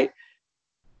 Right?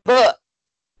 But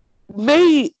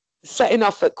me setting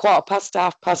off at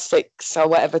 6:15 or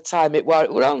whatever time it was,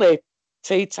 we're only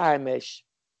tea time-ish.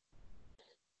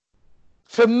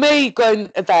 From me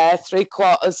going there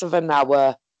 3/4 of an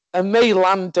hour and me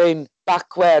landing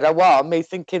back where I was, me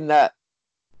thinking that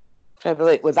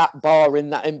probably it was that boring,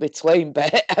 that in-between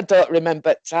bit, I don't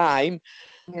remember time.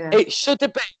 Yeah. It should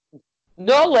have been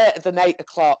no later than 8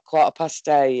 o'clock,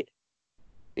 8:15.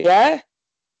 Yeah?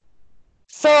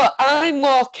 So I'm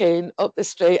walking up the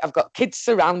street. I've got kids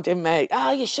surrounding me.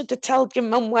 Oh, you should have told your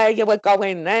mum where you were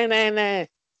going. Nah, nah, nah.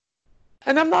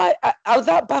 And I'm like, I was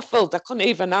that baffled. I couldn't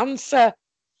even answer.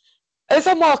 As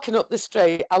I'm walking up the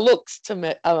street, I looks to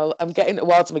me. I'm getting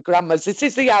towards my grandma's. This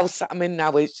is the house that I'm in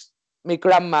now. It's my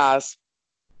grandma's.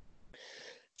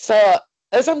 So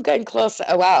as I'm getting closer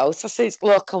to her house, I see this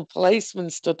local policeman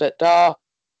stood at the door.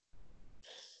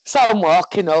 So I'm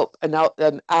walking up, and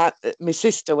my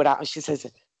sister went out, and she says,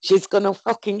 "She's gonna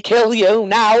fucking kill you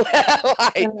now."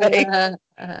 Like this.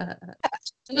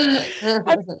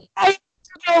 I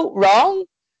felt wrong.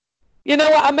 You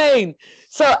know what I mean?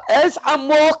 So as I'm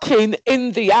walking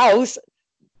in the house,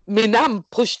 my nan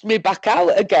pushed me back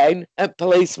out again, and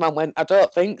policeman went, "I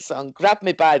don't think so," and grabbed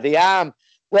me by the arm.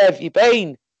 "Where have you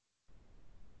been?"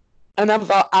 And I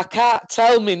thought, I can't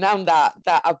tell me nan that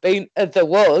I've been to the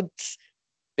woods,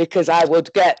 because I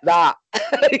would get that.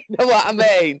 You know what I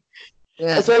mean?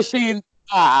 Yeah. Especially in the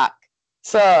park.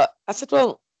 So I said,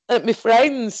 well, my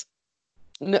friends,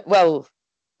 well,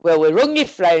 we rung your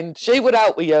friend. She would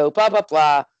out with you, blah, blah,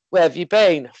 blah. Where have you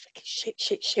been? I'm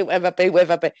thinking, shit, where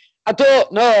have I been? I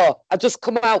don't know. I just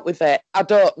come out with it. I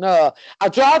don't know.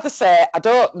 I'd rather say I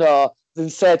don't know than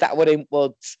say that I were in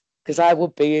woods, because I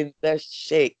would be in the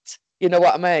shit. You know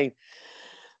what I mean?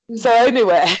 So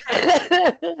anyway,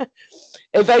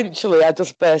 eventually I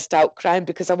just burst out crying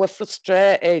because I was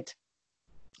frustrated.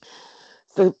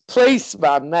 The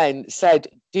policeman then said,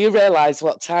 "Do you realise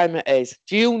what time it is?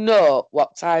 Do you know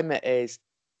what time it is?"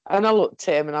 And I looked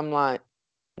at him and I'm like,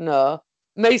 no.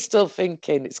 Me still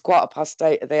thinking it's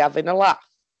 8:15. Are they having a laugh?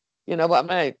 You know what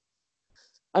I mean?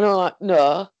 And I'm like,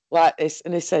 no, like this.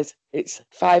 And he says, "It's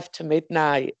 5 to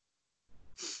midnight.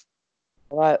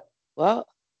 I'm like, what?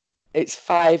 It's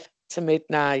 5 to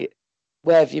midnight.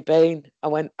 Where have you been? I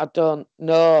went, I don't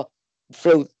know,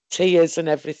 through tears and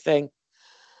everything.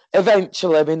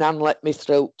 Eventually, my nan let me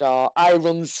through the door. I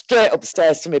run straight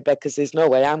upstairs to my bed because there's no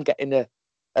way I'm getting a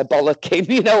bollocking,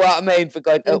 you know what I mean, for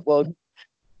going to one.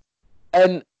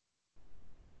 And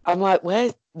I'm like,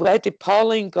 where did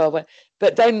Pauline go?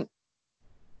 But then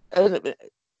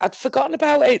I'd forgotten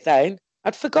about it then.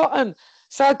 I'd forgotten.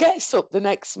 So I get up the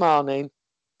next morning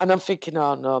and I'm thinking,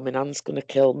 oh no, my nan's going to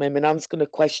kill me. My nan's going to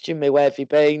question me, where have you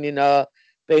been? You know,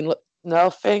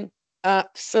 nothing,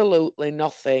 absolutely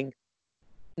nothing.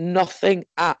 Nothing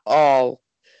at all.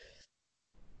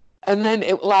 And then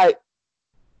it like,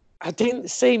 I didn't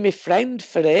see my friend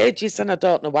for ages and I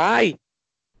don't know why.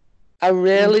 I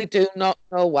really do not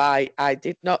know why I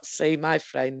did not see my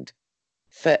friend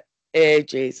for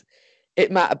ages.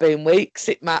 It might have been weeks,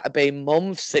 it might have been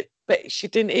months, but she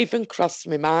didn't even cross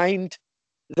my mind.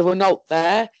 They were not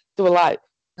there. They were like,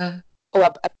 oh,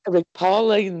 I ring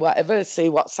Pauline, whatever, see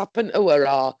what's happened to her,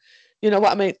 or, you know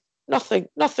what I mean?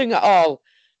 Nothing at all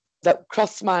that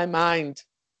crossed my mind.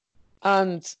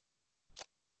 And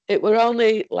it were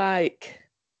only like,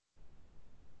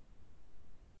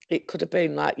 it could have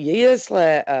been like years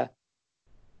later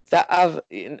that I've,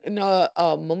 you know,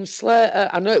 or months later.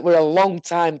 I know it were a long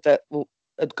time that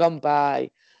had gone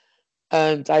by.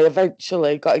 And I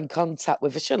eventually got in contact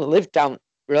with her. She lived down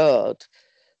the road.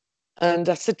 And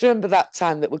I said, remember that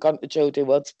time that we're gone to Judy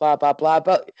Woods, blah, blah, blah.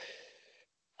 But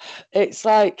it's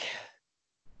like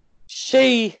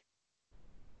she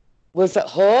was at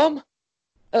home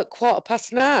at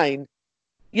 9:15.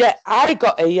 Yeah, I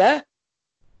got here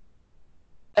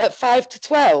at 5 to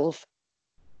 12.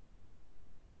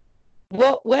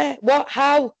 What, where, what,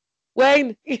 how,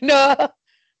 when, you know,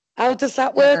 how does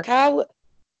that work out?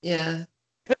 Yeah.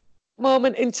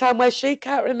 Moment in time where she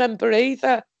can't remember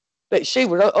either. But she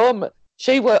were at home.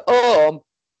 She were home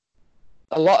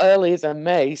a lot earlier than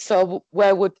me. So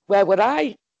where would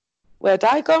I? Where'd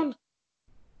I gone?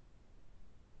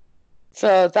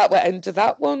 So that were end of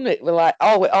that one. It were like,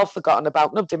 oh, we're all forgotten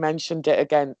about. Nobody mentioned it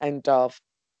again. End of.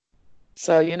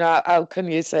 So, you know, how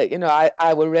can you say, you know,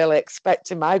 I were really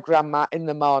expecting my grandma in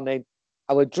the morning.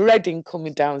 I were dreading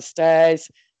coming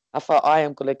downstairs. I thought, I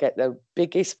am going to get the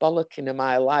biggest bollocking of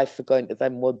my life for going to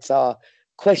them woods, or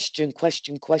question.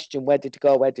 Where did you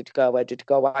go?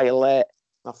 Why are you late?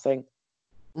 Nothing.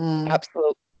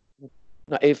 Absolutely.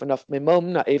 Not even off my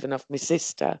mum, not even off my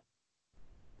sister.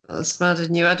 That's mad.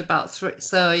 And you had about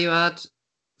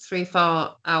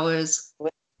 3-4 hours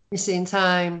missing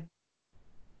time.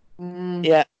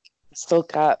 Yeah, I still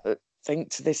can't think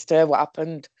to this day what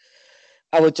happened.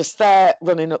 I was just there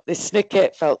running up this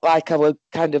snicket, felt like I was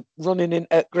kind of running in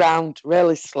at ground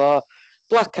really slow.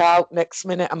 Blackout, next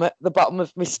minute I'm at the bottom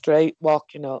of my street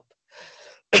walking up.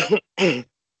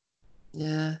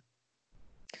 Yeah.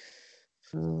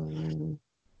 Not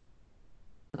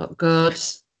good.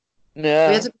 No.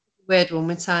 We had a weird one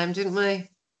with time, didn't we?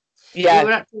 Yeah. We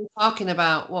were actually talking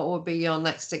about what would be your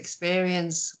next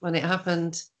experience when it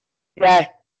happened. Yeah.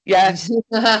 Yeah.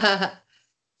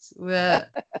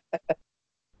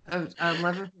 I'll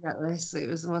never forget this. It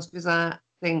was the most bizarre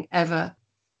thing ever.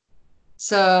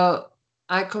 So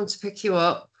I come to pick you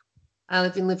up. I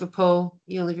live in Liverpool.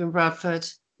 You live in Bradford.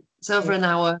 It's over an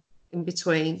hour in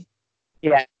between.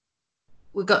 Yeah.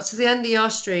 We got to the end of your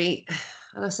street,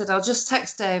 and I said, I'll just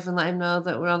text Dave and let him know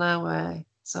that we're on our way.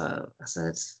 So I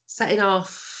said, setting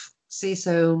off, see you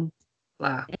soon,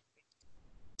 blah.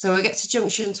 So we get to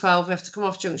junction 12. We have to come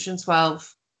off junction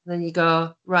 12. And then you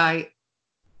go right.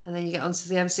 And then you get onto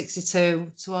the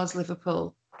M62 towards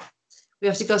Liverpool. We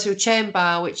have to go through Chain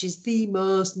Bar, which is the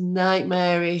most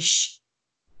nightmarish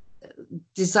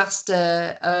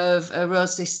disaster of a road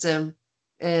system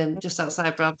just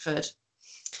outside Bradford.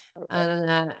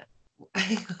 And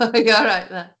you're all right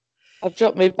there. I've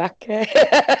dropped me back here.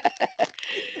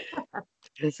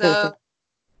 So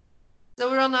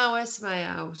we're on our way to my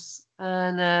house,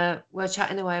 and we're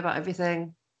chatting away about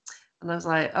everything. And I was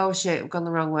like, oh shit, we've gone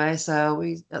the wrong way. So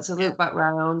we had to loop back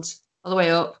round, all the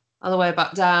way up, all the way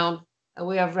back down. And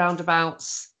we have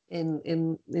roundabouts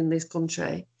in this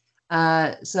country.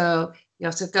 So you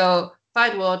have to go,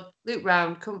 find one, loop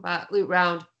round, come back, loop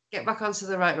round, get back onto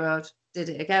the right road. Did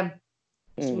it again.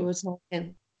 So we were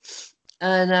talking.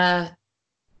 And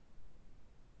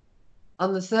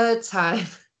on the third time,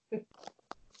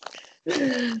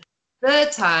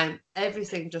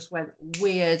 everything just went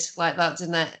weird like that,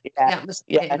 didn't it? Yeah. The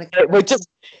atmosphere in the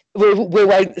we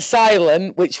went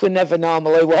silent, which we never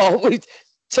normally were. We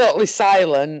totally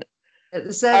silent. At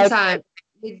the same time,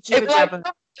 we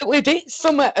did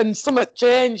something and something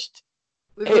changed.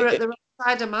 We were at the right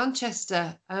side of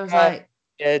Manchester. And I was like,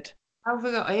 how have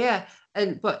we got here?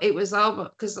 But it was all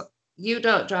because you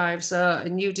don't drive,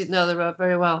 and you didn't know the road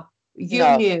very well.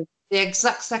 You knew the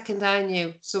exact second I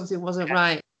knew something wasn't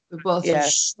right. We both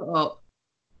just shut up.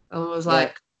 And I was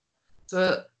like,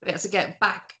 so we had to get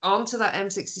back onto that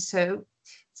M62, to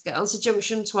get onto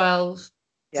junction 12,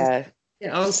 to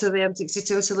get onto the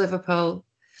M62 to Liverpool.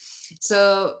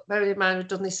 So bear in mind, we've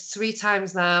done this 3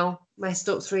 times now, messed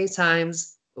up 3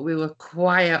 times, but we were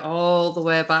quiet all the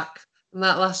way back. And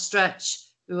that last stretch,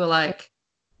 we were like,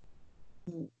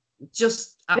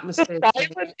 just atmosphere.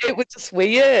 It was just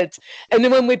weird. And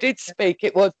then when we did speak,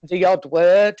 it was the odd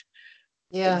word.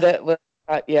 Yeah. That was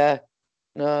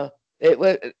no.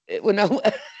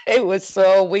 It was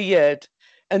so weird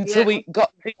until we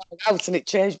got to the house and it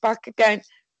changed back again.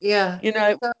 Yeah. You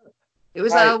know, so it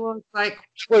was almost like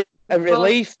a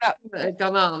relief that had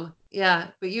gone on. Yeah,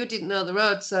 but you didn't know the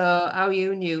road, so how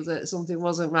you knew that something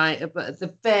wasn't right, but at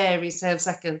the very same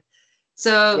second.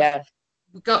 So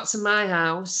we got to my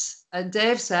house, and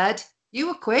Dave said, "You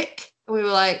were quick," and we were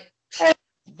like,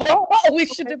 "We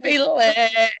should have been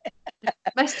late."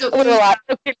 Messed up. We were like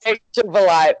looking at each other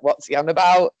like, "What's he on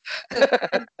about?" At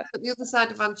the other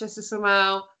side of Manchester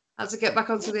somehow. Had to get back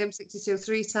onto the M62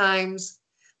 3 times.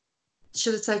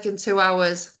 Should have taken 2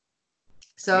 hours.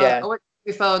 So I went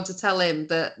to my phone to tell him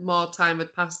that more time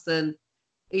had passed than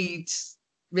he'd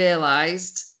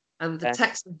realised. And the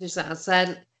text message that I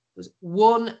sent was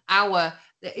 1 hour.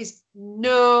 There is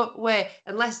no way,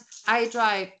 unless I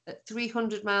drive at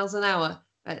 300 miles an hour,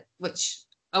 which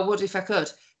I would if I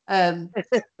could. But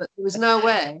there was no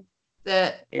way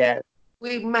that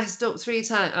we messed up 3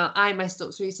 times. I messed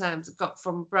up 3 times. Got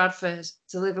from Bradford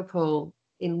to Liverpool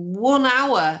in 1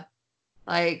 hour.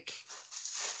 Like,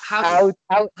 how is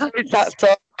that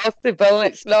so possible?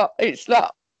 It's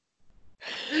not.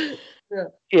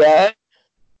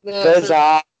 No,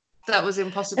 so that was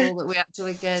impossible that we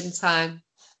actually gained time.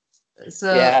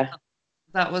 So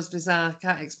that was bizarre.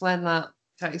 Can't explain that.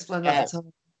 At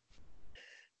all.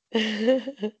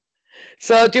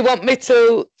 So do you want me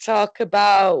to talk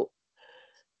about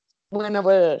when I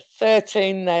was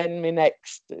 13 then, my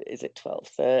next, is it 12,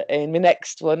 13, my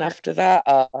next one after that?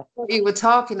 Or? What you were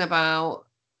talking about,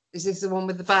 is this the one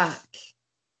with the back?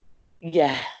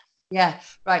 Yeah. Yeah,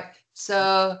 right.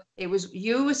 So it was,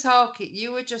 you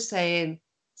were just saying,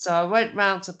 so I went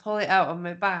round to pull it out on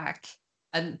my back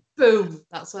and boom,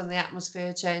 that's when the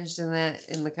atmosphere changed in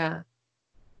the car.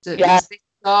 So it's the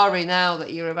story now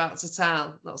that you're about to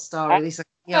tell, not story, this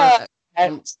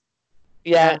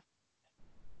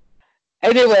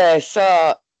Anyway,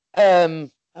 so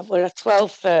we're at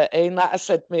 12, 13. Like I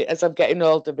said, me as I'm getting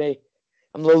older,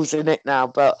 I'm losing it now.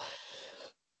 But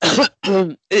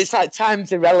it's like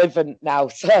time's irrelevant now,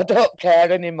 so I don't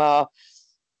care anymore.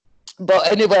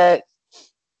 But anyway,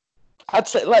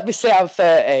 let me say I'm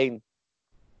 13.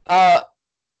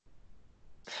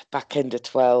 Back into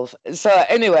 12. So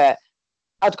anyway,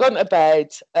 I'd gone to bed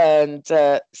and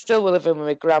still living with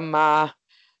my grandma.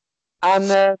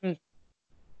 And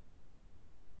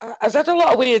I've had a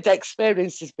lot of weird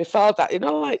experiences before that,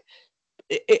 like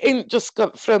it ain't just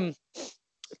got from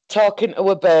talking to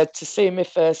a bird to see my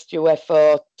first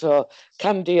UFO to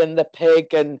Candy and the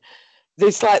Pig, and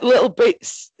there's like little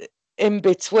bits in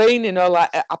between, like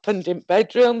it happened in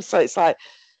bedrooms. So it's like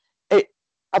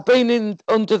I've been in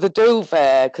under the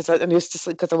duvet because I used to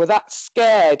sleep because I was that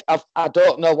scared of I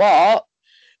don't know what,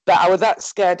 that I was that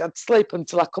scared I'd sleep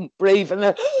until I couldn't breathe, and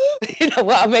then, you know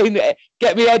what I mean,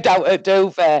 get my head out of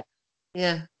duvet.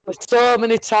 Yeah. There's so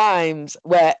many times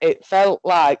where it felt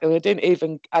like, and I didn't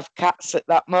even have cats at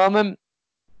that moment,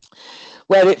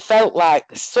 where it felt like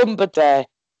somebody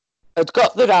had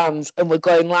got their hands and were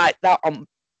going like that on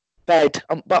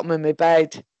bottom of my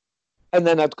bed. And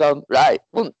then I'd gone, right,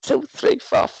 1, 2, 3,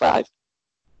 4, 5.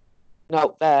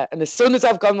 Not there. And as soon as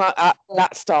I've gone like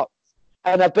that stopped.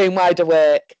 And I've been wide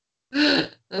awake.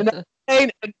 and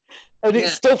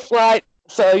it's stuff like,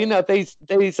 so,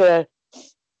 these are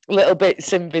little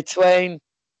bits in between.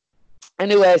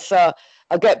 Anyway, so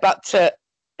I'll get back to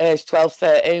age 12,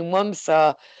 13 one.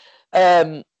 So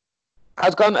I'd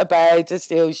gone to bed as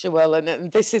usual.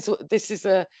 And this is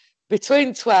a,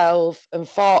 between 12 and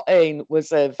 14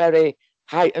 was a very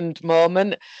heightened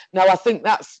moment. Now, I think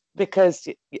that's because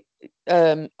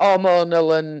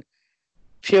hormonal and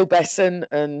pubescent,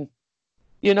 and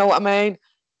you know what I mean?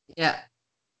 Yeah.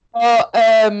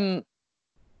 So,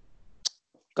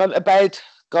 gone to bed,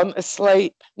 gone to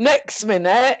sleep. Next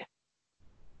minute,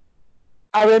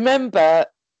 I remember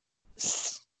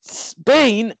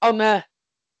being on a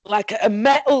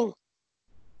metal,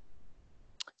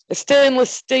 a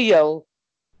stainless steel,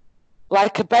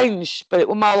 like a bench, but it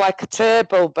was more like a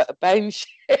table, but a bench.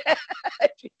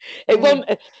 It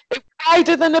wasn't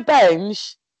wider than a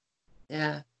bench.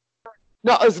 Yeah.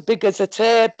 Not as big as a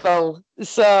table.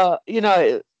 So,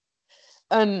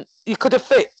 and you could have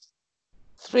fit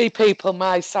 3 people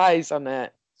my size on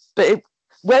it. But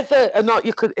whether or not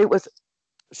it was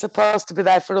supposed to be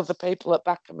there for other people at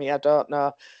back of me, I don't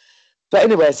know. But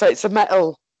anyway, so it's a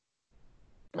metal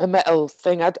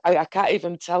thing. I can't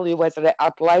even tell you whether it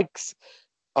had legs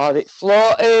or it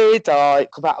floated or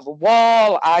it come out of a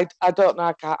wall. I don't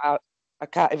know. I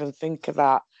can't even think of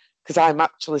that because I'm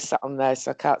actually sat on there,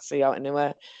 so I can't see out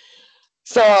anywhere.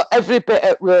 So every bit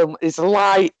of room is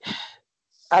light.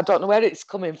 I don't know where it's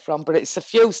coming from, but it's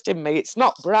suffused in me. It's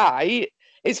not bright.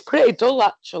 It's pretty dull,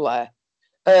 actually,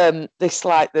 this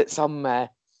light that's on me.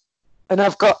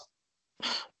 And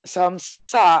so I'm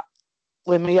sat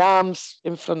with my arms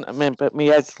in front of me, but my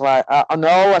head's like that. And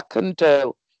all I can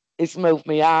do is move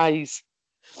my eyes.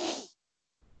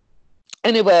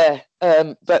 Anyway,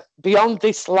 but beyond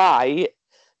this light,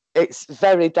 it's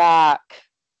very dark.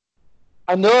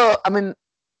 I know I'm in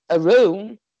a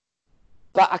room,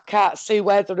 but I can't see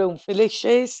where the room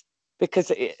finishes because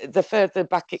the further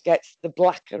back it gets, the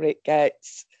blacker it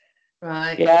gets.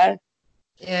 Right. Yeah.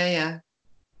 Yeah.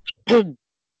 And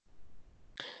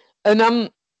I'm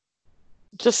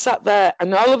just sat there,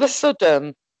 and all of a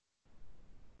sudden,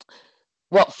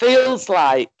 what feels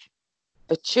like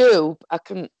a tube, I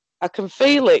can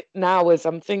feel it now as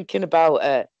I'm thinking about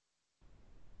it,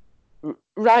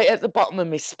 right at the bottom of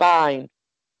my spine.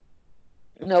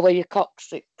 You know where your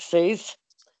coccyx is.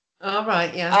 All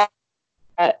right, yeah.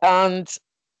 And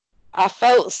I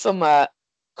felt somewhere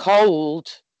cold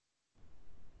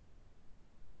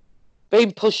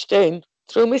being pushed in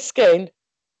through my skin.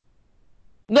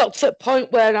 Not to the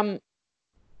point where I'm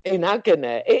in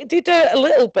agony. It did hurt a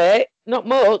little bit, not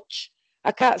much.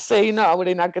 I can't say, I was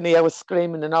in agony, I was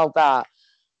screaming and all that.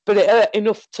 But it hurt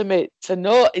enough to me to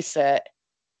notice it,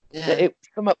 that it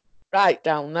come up right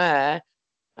down there.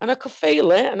 And I could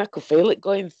feel it, and I could feel it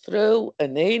going through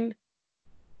and in.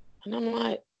 And I'm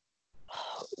like,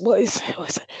 what is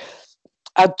it?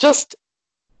 I just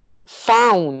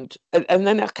found, and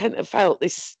then I kind of felt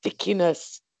this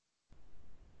stickiness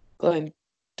going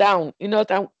down,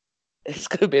 down, it's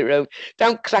going to be rude,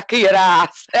 down crack of your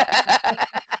ass.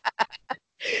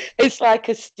 It's like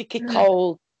a sticky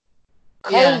cold,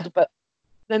 but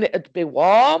then it'd be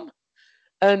warm.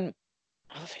 And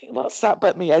I think, what's that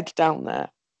but my head down there?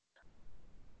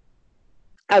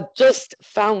 I just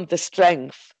found the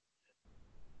strength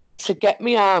to get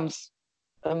my arms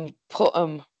and put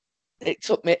them. It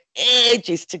took me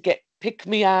ages to pick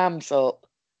my arms up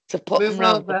to put them Move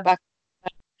round the over. back.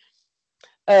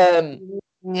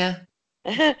 Yeah.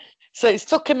 So it's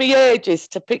taken me ages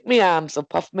to pick my arms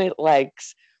up off my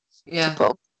legs to put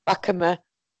them back of me.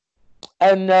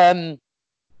 And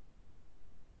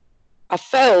I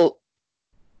felt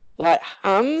like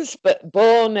hands, but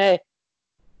bony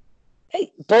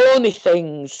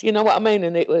things, you know what I mean?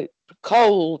 And it was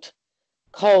cold.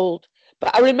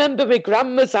 But I remember my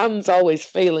grandma's hands always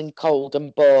feeling cold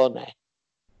and bony.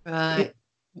 Right.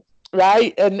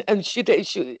 Right? And she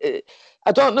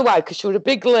I don't know why, because she was a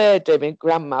big lady, my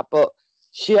grandma, but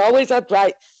she always had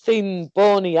right thin,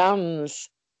 bony hands.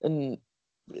 And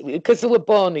because they were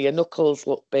bony, her knuckles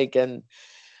looked big. And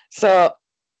so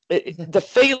the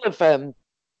feel of them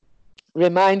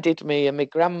reminded me of my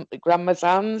grandma's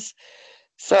hands.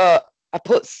 So I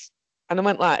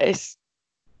went like this,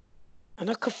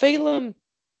 and I could feel them.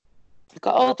 I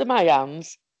got hold of my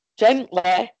hands,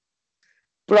 gently,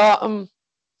 brought them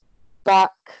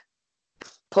back,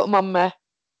 put them on me.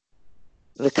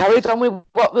 They carried on with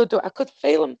what they do. I could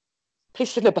feel them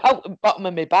pissing about the bottom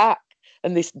of my back,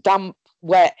 and this damp,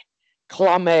 wet,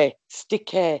 clammy,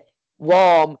 sticky,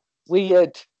 warm,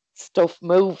 weird stuff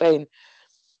moving.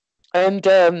 And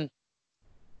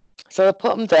so I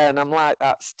put them down. I'm like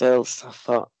that still. So I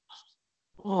thought,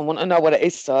 oh, I want to know what it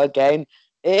is. So again,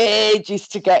 ages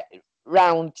to get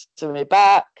round to my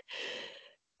back.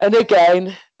 And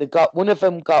again, one of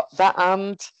them got that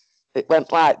hand. It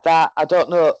went like that. I don't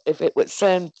know if it was the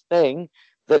same thing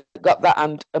that got that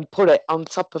hand and put it on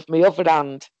top of my other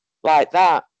hand like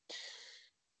that.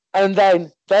 And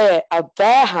then they had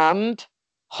their hand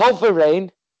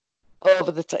hovering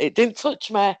over it didn't touch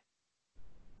me,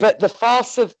 but the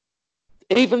force of,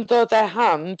 even though their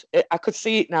hand, I could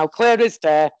see it now, clear as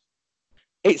day,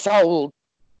 it's old,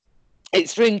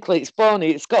 it's wrinkly, it's bony,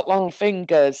 it's got long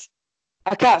fingers.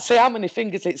 I can't say how many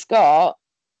fingers it's got.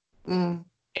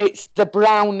 It's the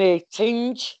brownie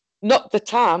tinge, not the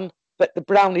tan, but the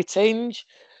brownie tinge.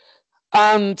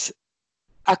 And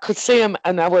I could see them,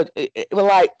 and it were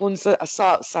like ones that I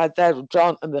saw outside there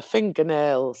drawn on the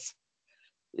fingernails.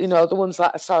 You know, the ones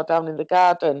that I saw down in the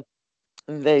garden.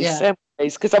 And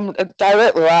because I'm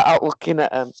directly out looking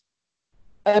at them.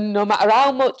 And no matter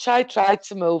how much I tried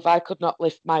to move, I could not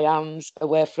lift my hands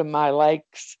away from my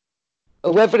legs.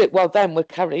 Whoever it was then were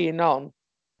carrying on,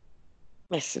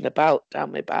 messing about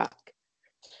down my back.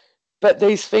 But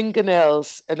these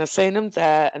fingernails, and I seen them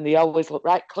there, and they always look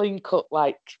right clean cut,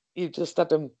 like you just had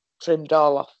them trimmed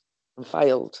all off and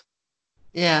filed.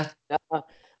 Yeah.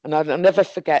 And I'll never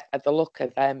forget the look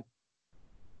of them.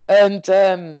 And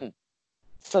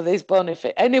so these bony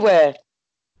feet. Anyway,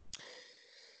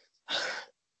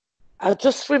 I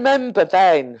just remember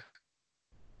then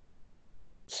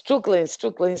struggling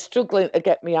to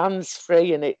get my hands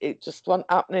free, and it just wasn't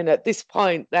happening. At this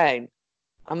point then,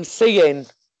 I'm seeing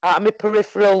out of my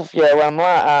peripheral view, I'm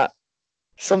like that.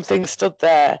 Something stood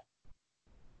there.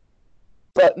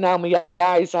 But now my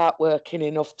eyes aren't working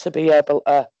enough to be able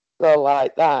to go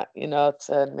like that, you know,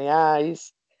 turn my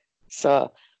eyes.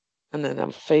 So, and then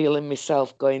I'm feeling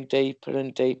myself going deeper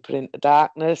and deeper into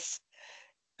darkness,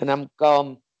 and I'm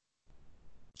gone.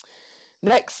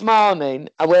 Next morning,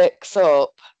 I wakes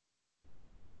up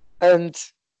and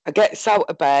I gets out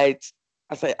of bed.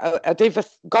 I think I'd either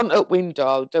gone out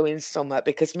window doing something,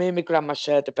 because me and my grandma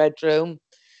shared a bedroom.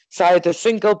 So I had a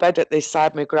single bed at this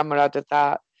side, my grandma had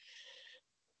that.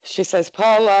 She says,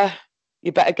 Paula,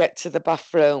 you better get to the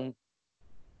bathroom.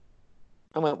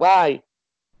 I went, why?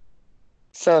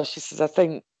 So she says, I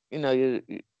think, you know,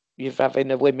 you're having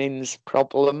a women's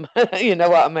problem. You know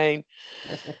what I mean?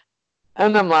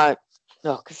 And I'm like,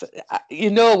 no, because you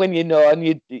know when you know, and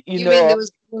you know. Mean there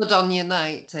was blood on your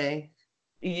night, eh?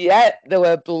 Yeah, there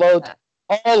were blood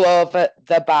all over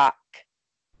the back.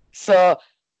 So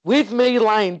with me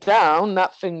lying down,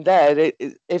 that thing there,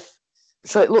 it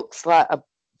looks like I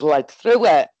bled through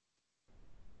it.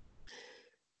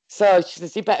 So she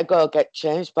says, you better go get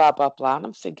changed, blah, blah, blah. And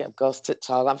I'm thinking, I've got to the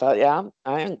toilet. I thought, yeah,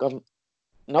 I ain't gone.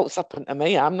 No, what's happened to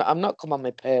me? I'm not come on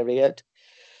my period.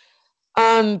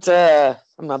 And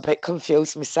I'm a bit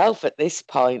confused myself at this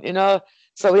point, you know.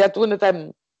 So we had one of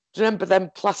them, do you remember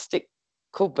them plastic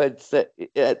cupboards that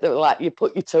were like you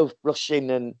put your toothbrush in,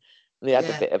 and they had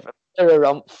a bit of a mirror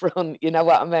on front, you know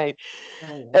what I mean?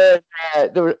 They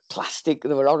were plastic,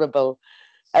 they were horrible.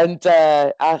 And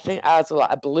I think ours were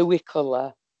like a bluey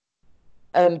colour.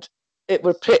 And it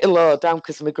were pretty low down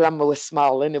because my grandma was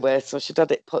small anyway, so she'd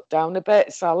had it put down a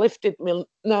bit. So I lifted my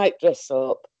nightdress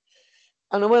up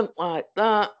and I went like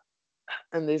that.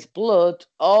 and there's blood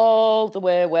all the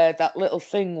way where that little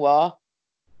thing was.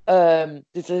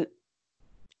 There's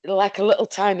like a little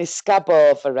tiny scab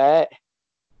over it,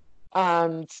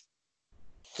 and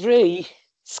 3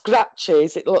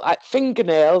 scratches. It looked like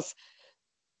fingernails.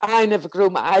 I never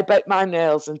grew I bit my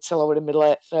nails until I was in my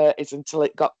late 30s, until they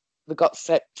got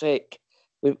septic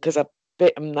because I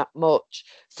bit them that much.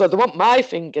 So they want my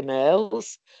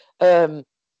fingernails from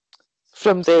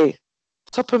the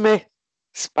top of my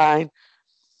spine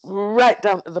right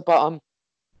down to the bottom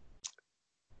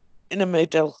in the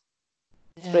middle.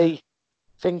 3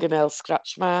 fingernail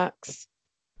scratch marks.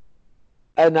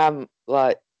 And I'm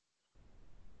like,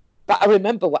 but I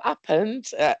remember what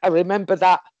happened. I remember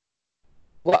that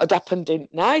what had happened in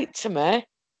night to me,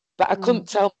 but I couldn't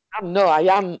tell Mum, no, I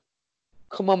hadn't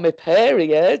come on my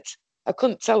period. I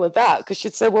couldn't tell her that, because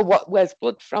she'd say, well, where's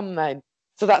blood from then?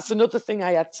 So that's another thing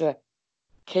I had to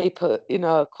keep,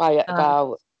 quiet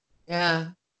about. Yeah.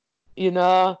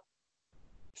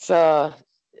 So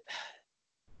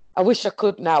I wish I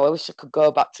could now. I wish I could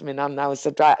go back to my nan now and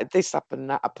said, right, this happened,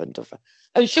 that happened.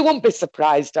 And she wouldn't be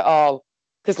surprised at all,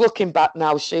 because looking back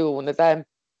now, she was one of them.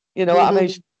 You know what I mean?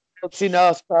 So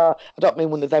I don't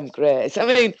mean one of them greats. I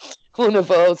mean, one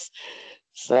of us.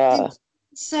 So. Did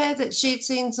you say that she'd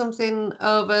seen something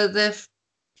over the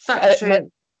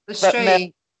factory, the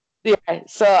street? Yeah,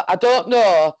 so I don't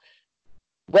know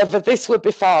whether this were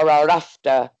before or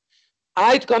after.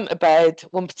 I'd gone to bed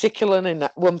one particular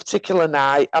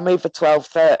night. I'm either 12,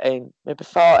 13, maybe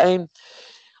 14.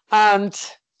 And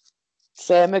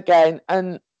same again.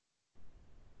 And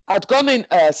I'd gone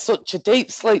into such a deep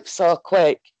sleep so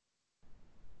quick.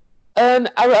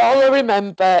 And all I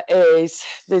remember is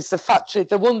there's the factory,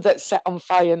 the one that set on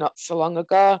fire not so long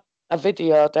ago. I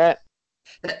videoed it.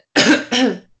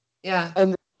 Yeah.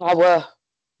 And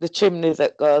the chimney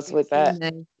that goes with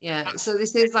it. Yeah. So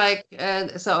this is like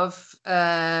a sort of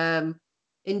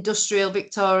industrial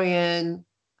Victorian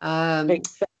factory,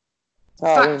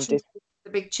 the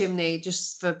big chimney,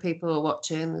 just for people who are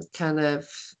watching, kind of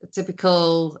a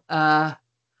typical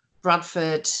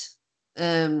Bradford.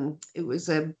 It was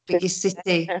a biggest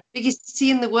city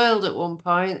in the world at one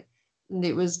point, and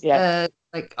it was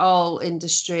like all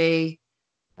industry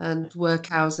and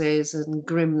workhouses and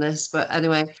grimness. But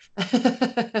anyway,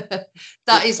 that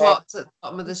is what's at the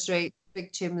bottom of the street: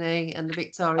 big chimney and the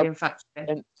Victorian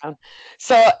factory.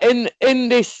 So in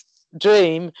this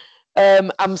dream,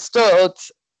 I'm stood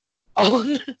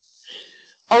on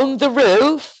the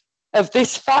roof of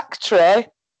this factory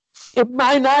in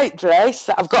my nightdress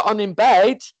that I've got on in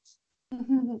bed,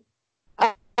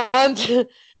 and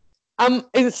I'm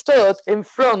stood in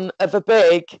front of a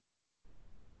big.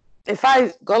 If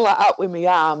I go like that with my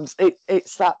arms,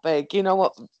 it's that big. You know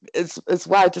what? As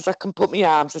wide as I can put my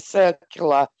arms, a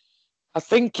circular. I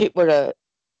think it were a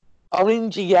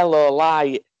orangey yellow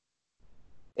light.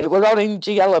 It were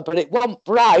orangey yellow, but it wasn't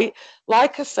bright.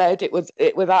 Like I said, it was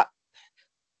that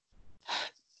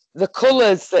the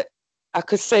colours that I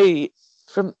could see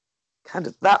from kind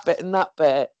of that bit and that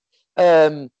bit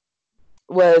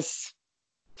was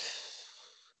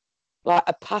like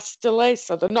a pastel,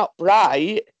 so they're not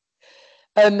bright.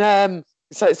 And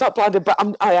so it's not blinded, but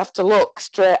I have to look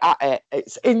straight at it.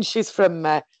 It's inches from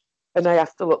me, and I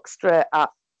have to look straight at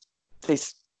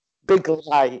this big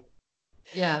light.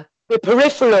 Yeah. The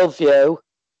peripheral view,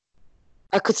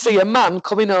 I could see a man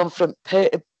coming home from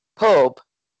pub,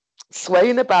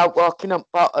 swaying about, walking on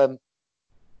bottom,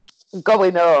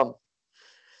 going home.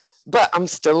 But I'm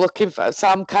still looking for, so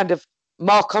I'm kind of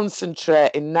more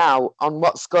concentrating now on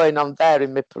what's going on there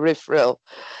in my peripheral.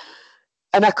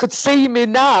 And I could see my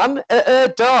nan at her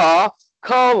door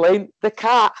calling the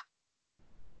cat.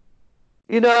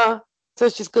 So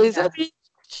she's going,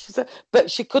 but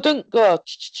she couldn't go.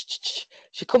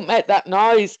 She couldn't make that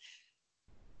noise.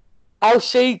 How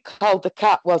she called the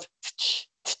cat was.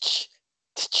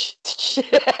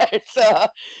 So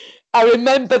I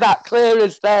remember that clear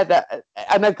as day,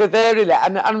 and I could hear it,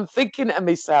 and I'm thinking to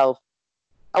myself,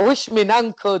 I wish my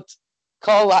nan could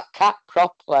call that cat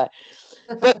properly.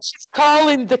 But she's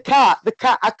calling the cat. The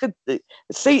cat, I could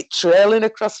see it trailing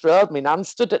across the road. My nan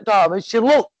stood at the door, and she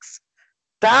looks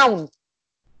down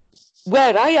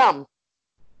where I am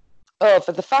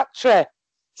over the factory.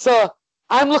 So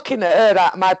I'm looking at her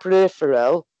out of my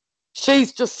peripheral.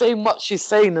 She's just seen what she's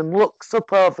seen and looks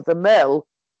up over the mill,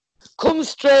 comes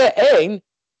straight in,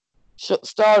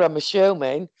 shuts door, I'm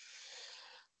assuming.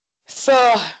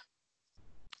 So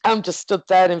I'm just stood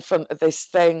there in front of this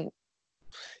thing.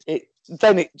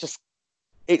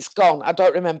 It's gone. I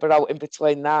don't remember out in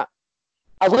between that.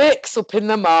 I wakes up in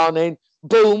the morning,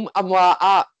 boom, I'm like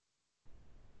that.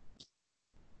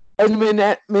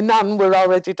 And my nan were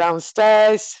already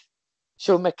downstairs.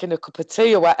 She was making a cup of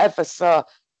tea or whatever. So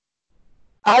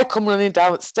I come running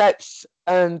down the steps,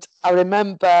 and I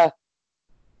remember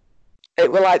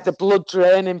it were like the blood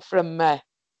draining from me.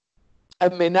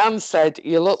 And my nan said,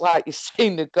 "You look like you've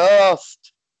seen a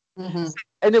ghost." Mm-hmm.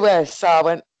 Anyway, so I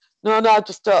went, no, I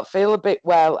just don't feel a bit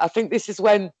well. I think this is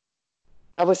when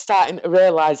I was starting to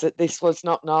realise that this was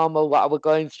not normal, what I was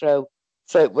going through.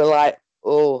 So it was like,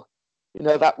 oh,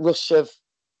 that rush of,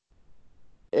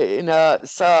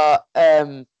 so,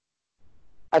 and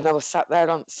I was sat there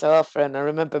on the sofa, and I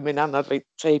remember my nan had a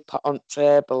teapot on the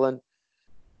table, and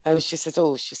she says,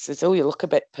 oh, you look a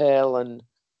bit pale, and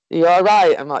are you all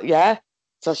right? I'm like, yeah.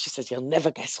 So she says, you'll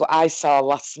never guess what I saw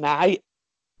last night.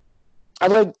 I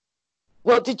went,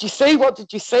 what did you see? What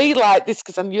did you see? Like this,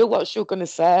 because I knew what she was going to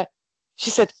say.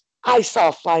 She said, I saw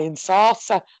a flying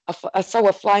saucer. I saw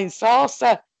a flying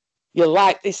saucer. You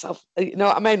like this? You know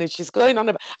what I mean? And she's going on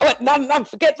about, I went, Nan,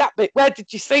 forget that bit. Where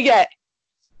did you see it?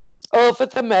 Over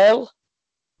the mill,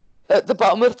 at the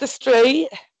bottom of the street.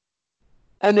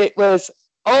 And it was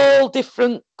all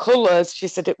different colours. She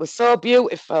said it was so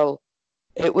beautiful.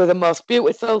 It was the most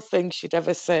beautiful thing she'd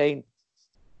ever seen.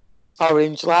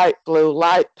 Orange light, blue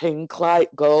light, pink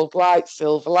light, gold light,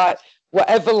 silver light,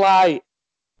 whatever light,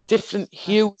 different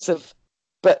hues of,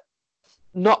 but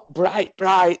not bright.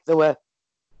 They were,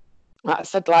 like I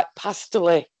said, like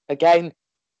pastel-y again.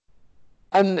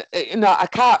 And, I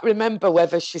can't remember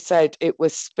whether she said it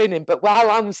was spinning, but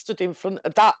while I'm stood in front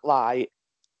of that light,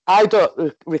 I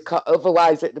don't recall,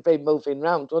 otherwise it'd have been moving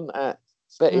round, wouldn't it?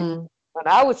 But when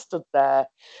I was stood there,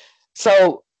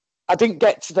 so I didn't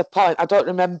get to the point. I don't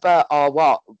remember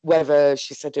whether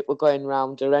she said it were going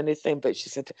round or anything, but she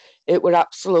said it were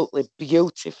absolutely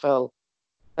beautiful.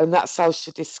 And that's how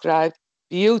she described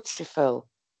beautiful.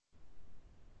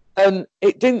 And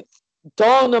it didn't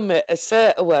dawn on me a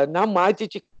certain way. Now, why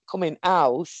did you come in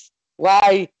house?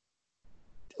 Why,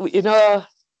 Yeah.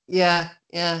 Why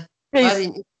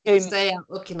didn't you stay out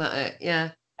looking at it?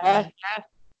 Yeah.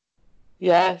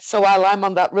 Yeah, so while I'm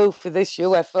on that roof with this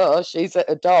UFO, she's at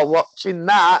the door watching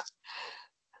that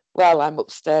while I'm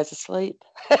upstairs asleep.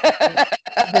 So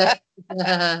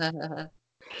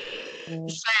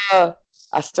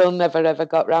I still never ever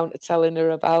got round to telling her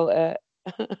about it.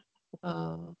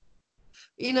 Oh.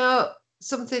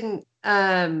 Something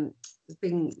has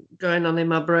been going on in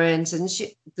my brain since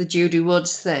the Judy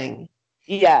Woods thing.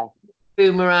 Yeah.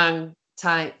 Boomerang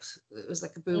type. It was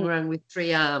like a boomerang with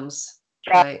 3 arms.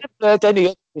 Right. I've heard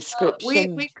any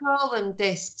description. We call them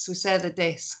discs. We say the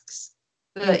discs.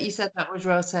 But you said that was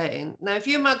rotating. Now, if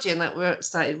you imagine that we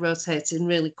started rotating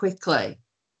really quickly,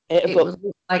 it would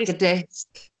look like a disc.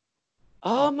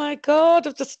 Oh my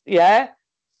God! Yeah.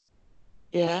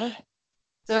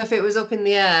 So if it was up in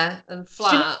the air and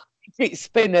flat, fidget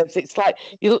spinners. It's like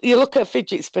you look at a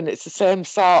fidget spinner. It's the same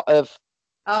sort of.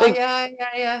 Oh thing.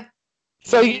 Yeah.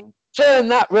 So you turn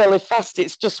that really fast.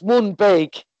 It's just one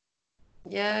big.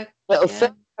 Yeah. Little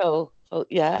circle. So,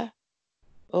 yeah.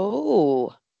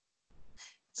 Oh.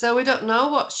 So we don't know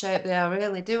what shape they are,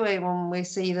 really, do we? When we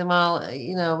see them all,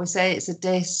 we say it's a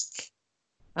disc.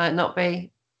 Might not be.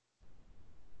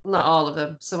 Not all of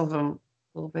them. Some of them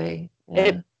will be.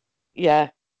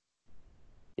 Yeah.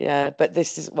 But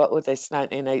this is, what was this,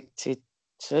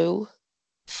 1982?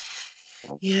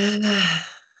 Yeah.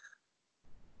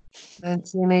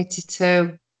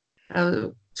 1982. I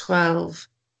was 12.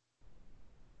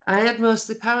 I had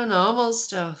mostly paranormal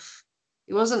stuff.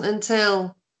 It wasn't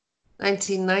until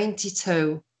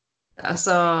 1992 that I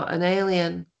saw an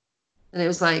alien, and it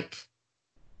was like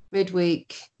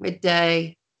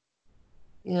midday.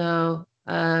 I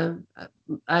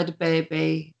had a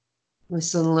baby, my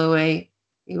son Louis.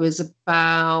 He was he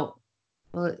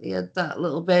had that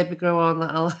little baby grow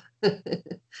on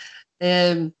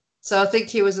so I think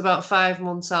he was about 5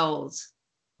 months old.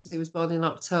 He was born in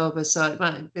October, so it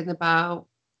might have been about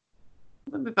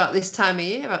this time of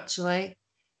year, actually.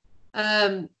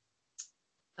 And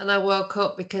I woke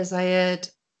up because I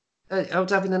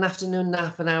was having an afternoon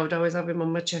nap, and I would always have him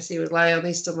on my chest. He would lie on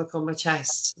his stomach on my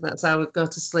chest. And that's how I would go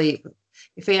to sleep.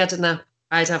 If he had a nap,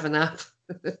 I'd have a nap.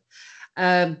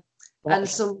 And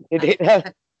some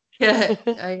I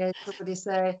heard somebody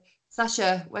say,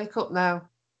 "Sacha, wake up now,"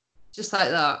 just like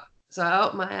that. So I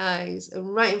opened my eyes,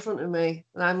 and right in front of me,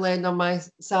 and I'm laying on my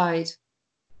side,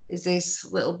 is this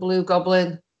little blue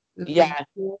goblin with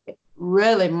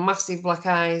really massive black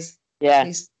eyes. Yeah.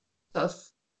 This sort of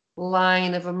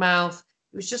line of a mouth.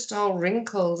 It was just all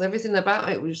wrinkles. Everything about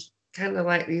it was kind of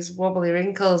like these wobbly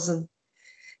wrinkles, and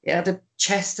it had a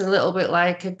chest a little bit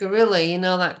like a gorilla,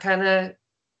 that kind of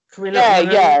coming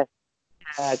up.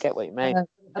 I get what you mean.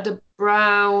 Had a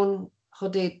brown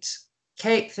hooded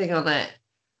cape thing on it,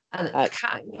 and I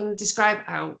can't even describe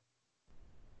how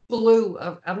blue.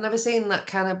 I've never seen that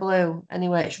kind of blue.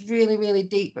 Anyway, it's really, really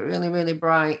deep, but really, really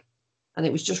bright, and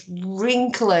it was just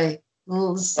wrinkly,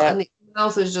 and its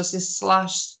mouth was just this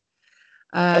slash.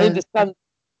 I understand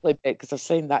a bit because I've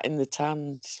seen that in the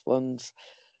tans ones.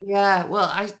 Yeah, well,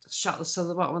 I shot this to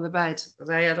the bottom of the bed, and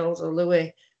I had also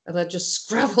Louis, and I just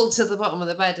scrabbled to the bottom of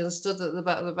the bed and stood at the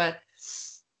bottom of the bed,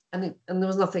 and there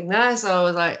was nothing there, so I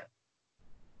was like,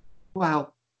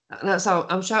 wow. And that's how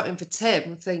I'm shouting for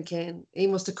Tim, thinking he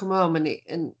must have come home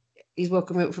and he's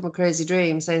woken me up from a crazy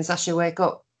dream, saying, "Sacha, wake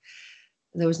up."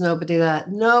 And there was nobody there,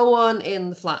 no one in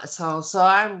the flat at all. So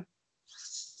I'm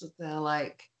stood there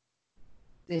like,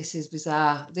 this is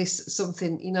bizarre. This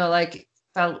something, like it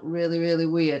felt really, really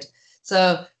weird.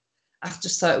 So I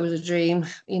just thought it was a dream,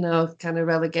 kind of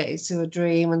relegated to a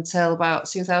dream until about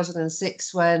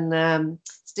 2006 when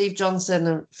Steve Johnson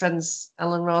and friends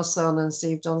Alan Rawson and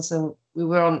Steve Johnson, we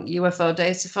were on UFO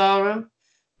Data Forum,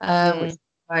 which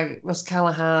by Russ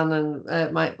Callahan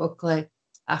and Mike Buckley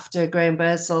after Graham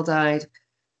Birdsall died.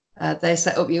 They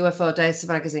set up UFO Data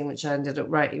magazine, which I ended up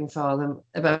writing for them.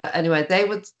 But anyway,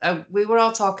 we were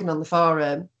all talking on the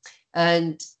forum,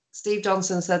 and Steve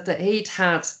Johnson said that he'd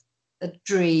had a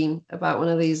dream about one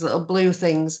of these little blue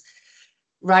things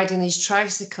riding his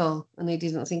tricycle, and he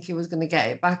didn't think he was going to get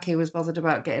it back. He was bothered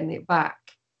about getting it back.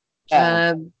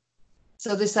 Yeah.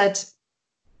 So they said,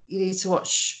 you need to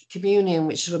watch Communion,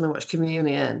 which is when I watched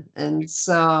Communion. And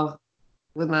so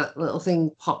when that little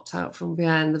thing popped out from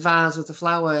behind the vase with the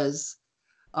flowers,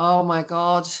 oh my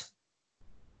God.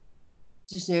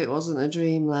 Just knew it wasn't a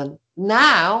dream then.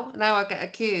 Now I get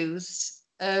accused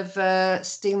of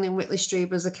stealing Whitley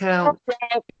Strieber's account.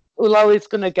 Well, always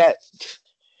going to get...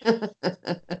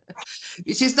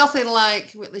 Which is nothing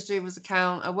like Whitley Strieber's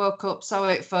account. I woke up, saw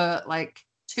it for like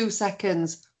 2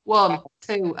 seconds, 1,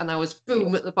 2, and I was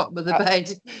boom at the bottom of the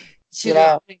bed. You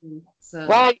know what I mean? So.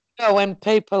 Why, when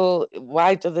people,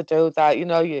 why do they do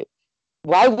that?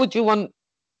 Why would you want...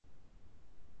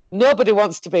 Nobody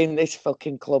wants to be in this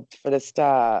fucking club for a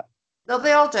start. No,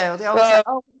 they all do. They always say,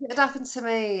 "Oh, it happened to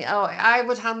me. Oh, I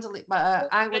would handle it better.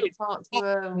 I would have talked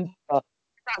to him."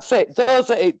 That's it. Those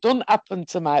that it doesn't happen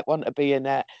to might want to be in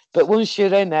it, but once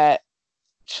you're in it,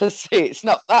 trust me, it's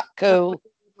not that cool.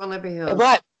 Want to be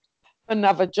right and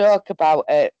have a joke about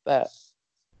it, but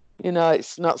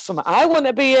it's not something I want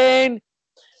to be in.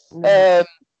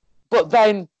 But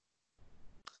then,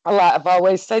 like I've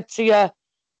always said to you,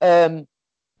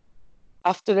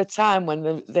 after a time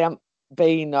when they haven't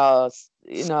been, or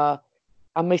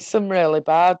I miss them really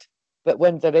bad. But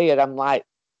when they're here, I'm like,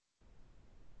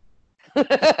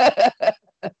 yeah.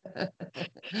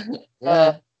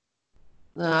 No,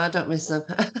 I don't miss them.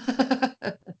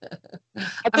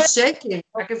 I'm shaking.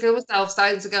 I can feel myself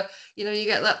starting to go. You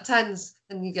get that tense,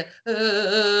 and you get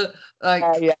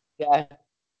like, yeah.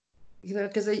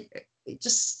 Because you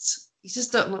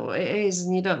just don't know what it is,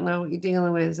 and you don't know what you're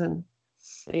dealing with, and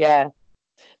yeah.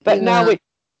 But now it's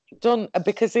done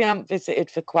because they haven't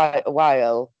visited for quite a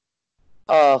while.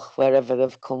 Oh, wherever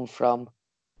they've come from.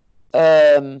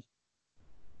 I'm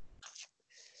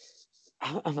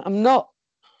not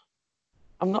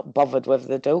bothered whether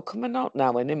they do come or not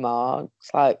now anymore.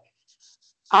 It's like,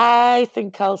 I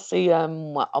think I'll see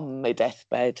them on my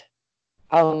deathbed.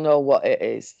 I'll know what it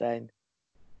is then.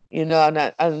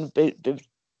 And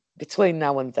between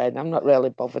now and then, I'm not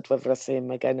really bothered whether I see them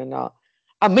again or not.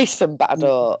 I miss them, but I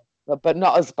don't. But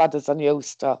not as bad as I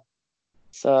used to.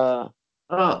 So.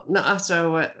 Oh, not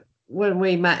after when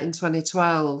we met in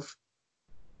 2012.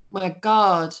 My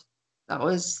God, that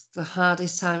was the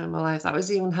hardest time in my life. That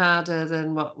was even harder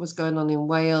than what was going on in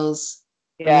Wales.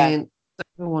 Yeah. I mean, I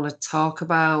don't want to talk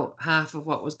about half of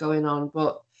what was going on,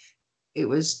 but it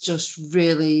was just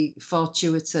really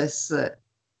fortuitous that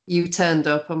you turned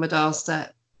up on my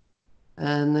doorstep.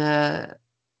 And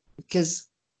because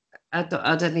I don't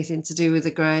had anything to do with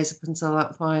the Greys up until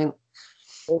that point.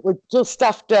 It was just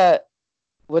after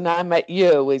when I met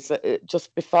you,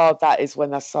 just before that is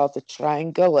when I saw the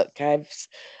triangle at Kev's,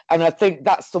 and I think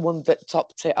that's the one that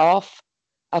topped it off.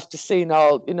 After seeing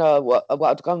all, what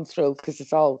I'd gone through, because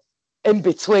it's all in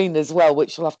between as well,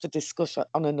 which we'll have to discuss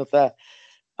on another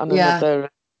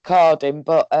recording.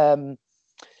 But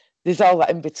there's all that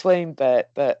in between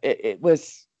bit, but it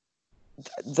was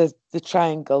the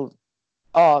triangle.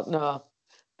 Oh no,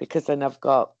 because then I've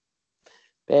got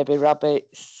baby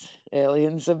rabbits,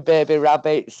 aliens and baby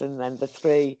rabbits, and then the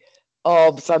 3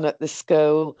 orbs on at the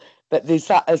school. But there's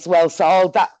that as well. So all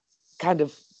that kind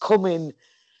of coming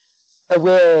a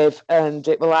wave, and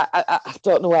it was like, I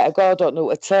don't know where to go, I don't know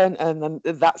where to turn, and then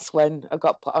that's when I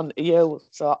got put onto you.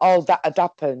 So all that had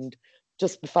happened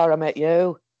just before I met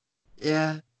you.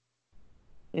 Yeah.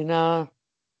 You know.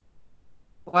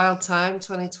 Wild time,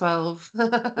 2012.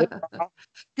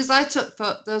 Because I took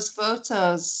those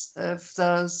photos of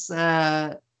those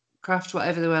craft,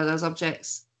 whatever they were, those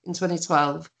objects in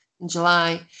 2012, in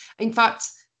July. In fact,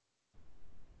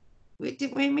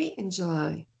 didn't we meet in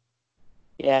July?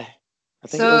 Yeah. I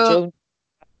think it So, was June.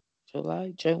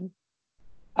 July, June.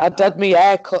 I'd had my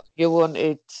hair cut. You were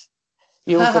going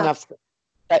to have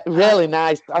really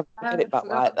nice. I'll get it back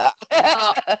like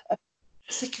that.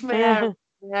 Sick of my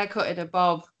haircut in a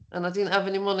bob, and I didn't have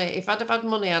any money. If I'd have had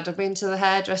money, I'd have been to the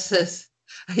hairdressers.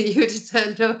 You'd have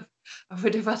turned up. I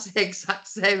would have had the exact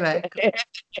same haircut.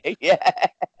 Yeah.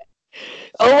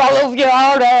 Oh, I love your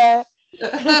hair.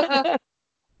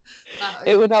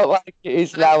 It would not like it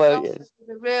is now. A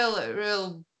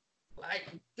real, like,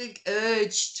 big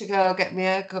urge to go get my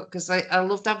haircut because I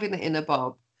loved having it in a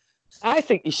bob. I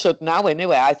think you should now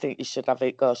anyway. I think you should have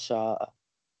it go shorter.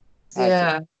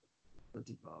 Yeah.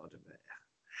 Bloody bored of it.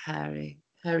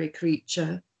 Hairy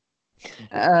creature.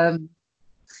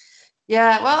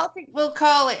 Yeah, well, I think we'll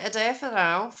call it a day for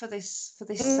now for this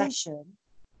session.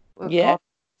 We've got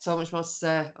so much more to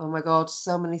say. Oh my God,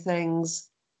 so many things.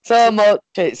 So much.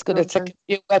 It's going to take a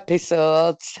few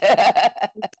episodes.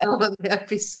 So many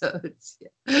episodes.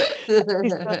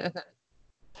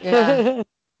 Yeah.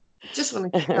 Just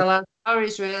want to tell our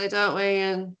stories, really, don't we?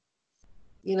 And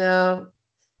you know,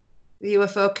 the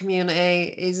UFO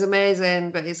community is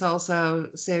amazing, but it's also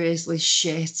seriously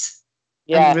shit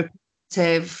and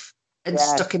repetitive and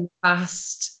stuck in the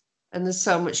past. And there's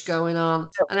so much going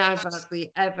on. And I've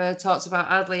hardly ever talked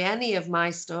about any of my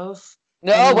stuff.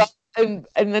 No, well, in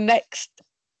the next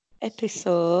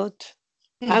episode,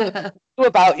 I'm going to do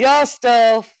about your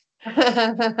stuff.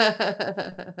 I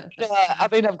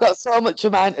mean, I've got so much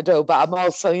of mine to do, but I'm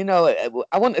also,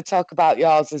 I want to talk about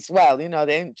yours as well. They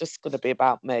ain't just going to be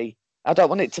about me. I don't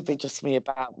want it to be just me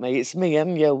about me. It's me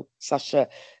and you, Sacha,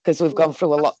 because we've gone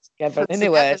through a lot together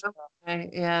anyway.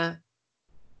 Yeah.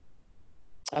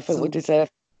 I think we deserve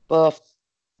both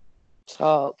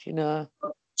talk, Do you know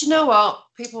what?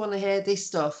 People want to hear this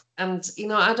stuff, and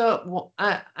I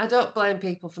don't blame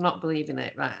people for not believing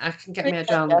it. Right? I can get my head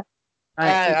around it.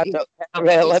 Right? I don't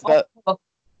really, but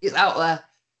it's out there.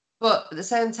 But at the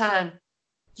same time,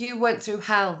 you went through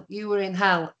hell. You were in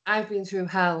hell. I've been through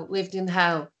hell. Lived in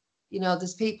hell.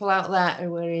 There's people out there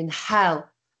who are in hell,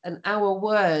 and our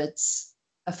words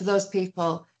are for those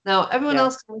people. Now, everyone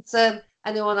else can listen.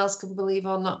 Anyone else can believe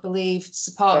or not believe,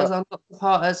 support us or not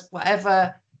support us,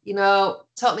 whatever,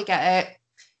 totally get it.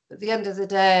 But at the end of the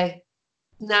day,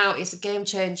 now it's a game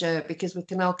changer because we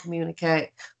can all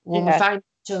communicate. When we find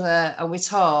each other and we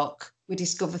talk, we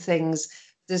discover things.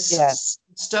 There's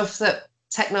stuff that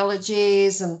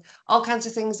technologies and all kinds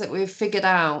of things that we've figured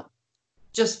out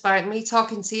just by me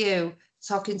talking to you,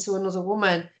 talking to another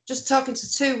woman, just talking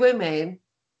to two women.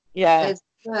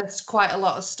 There's quite a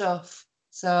lot of stuff.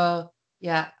 So,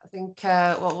 I think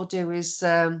what we'll do is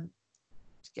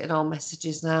getting all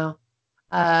messages now.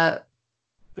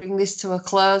 Bring this to a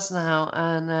close now,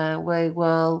 and we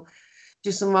will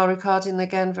do some more recording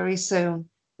again very soon.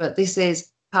 But this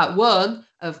is part 1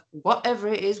 of whatever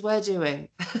it is we're doing.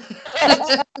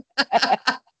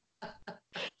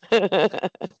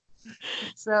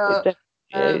 So,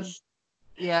 I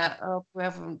hope we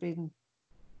haven't been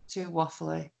too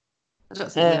waffly. I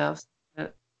don't think we have.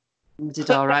 We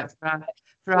did all right for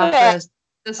our first.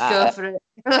 Let's go for it.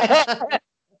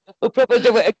 We'll probably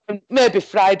do it again, maybe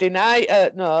Friday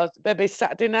night. No, maybe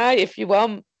Saturday night if you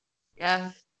want.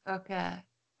 Yeah. Okay.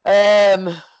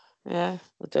 Yeah,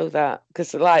 we'll do that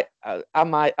because,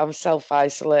 I'm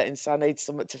self-isolating, so I need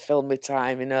something to fill my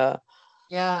time.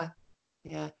 Yeah.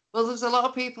 Well, there's a lot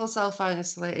of people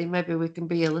self-isolating. Maybe we can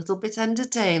be a little bit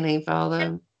entertaining for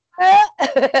them.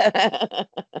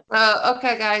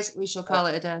 Okay, guys, we shall call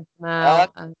it a day now.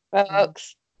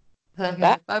 Folks.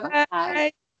 Okay.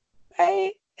 Bye.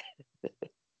 Bye.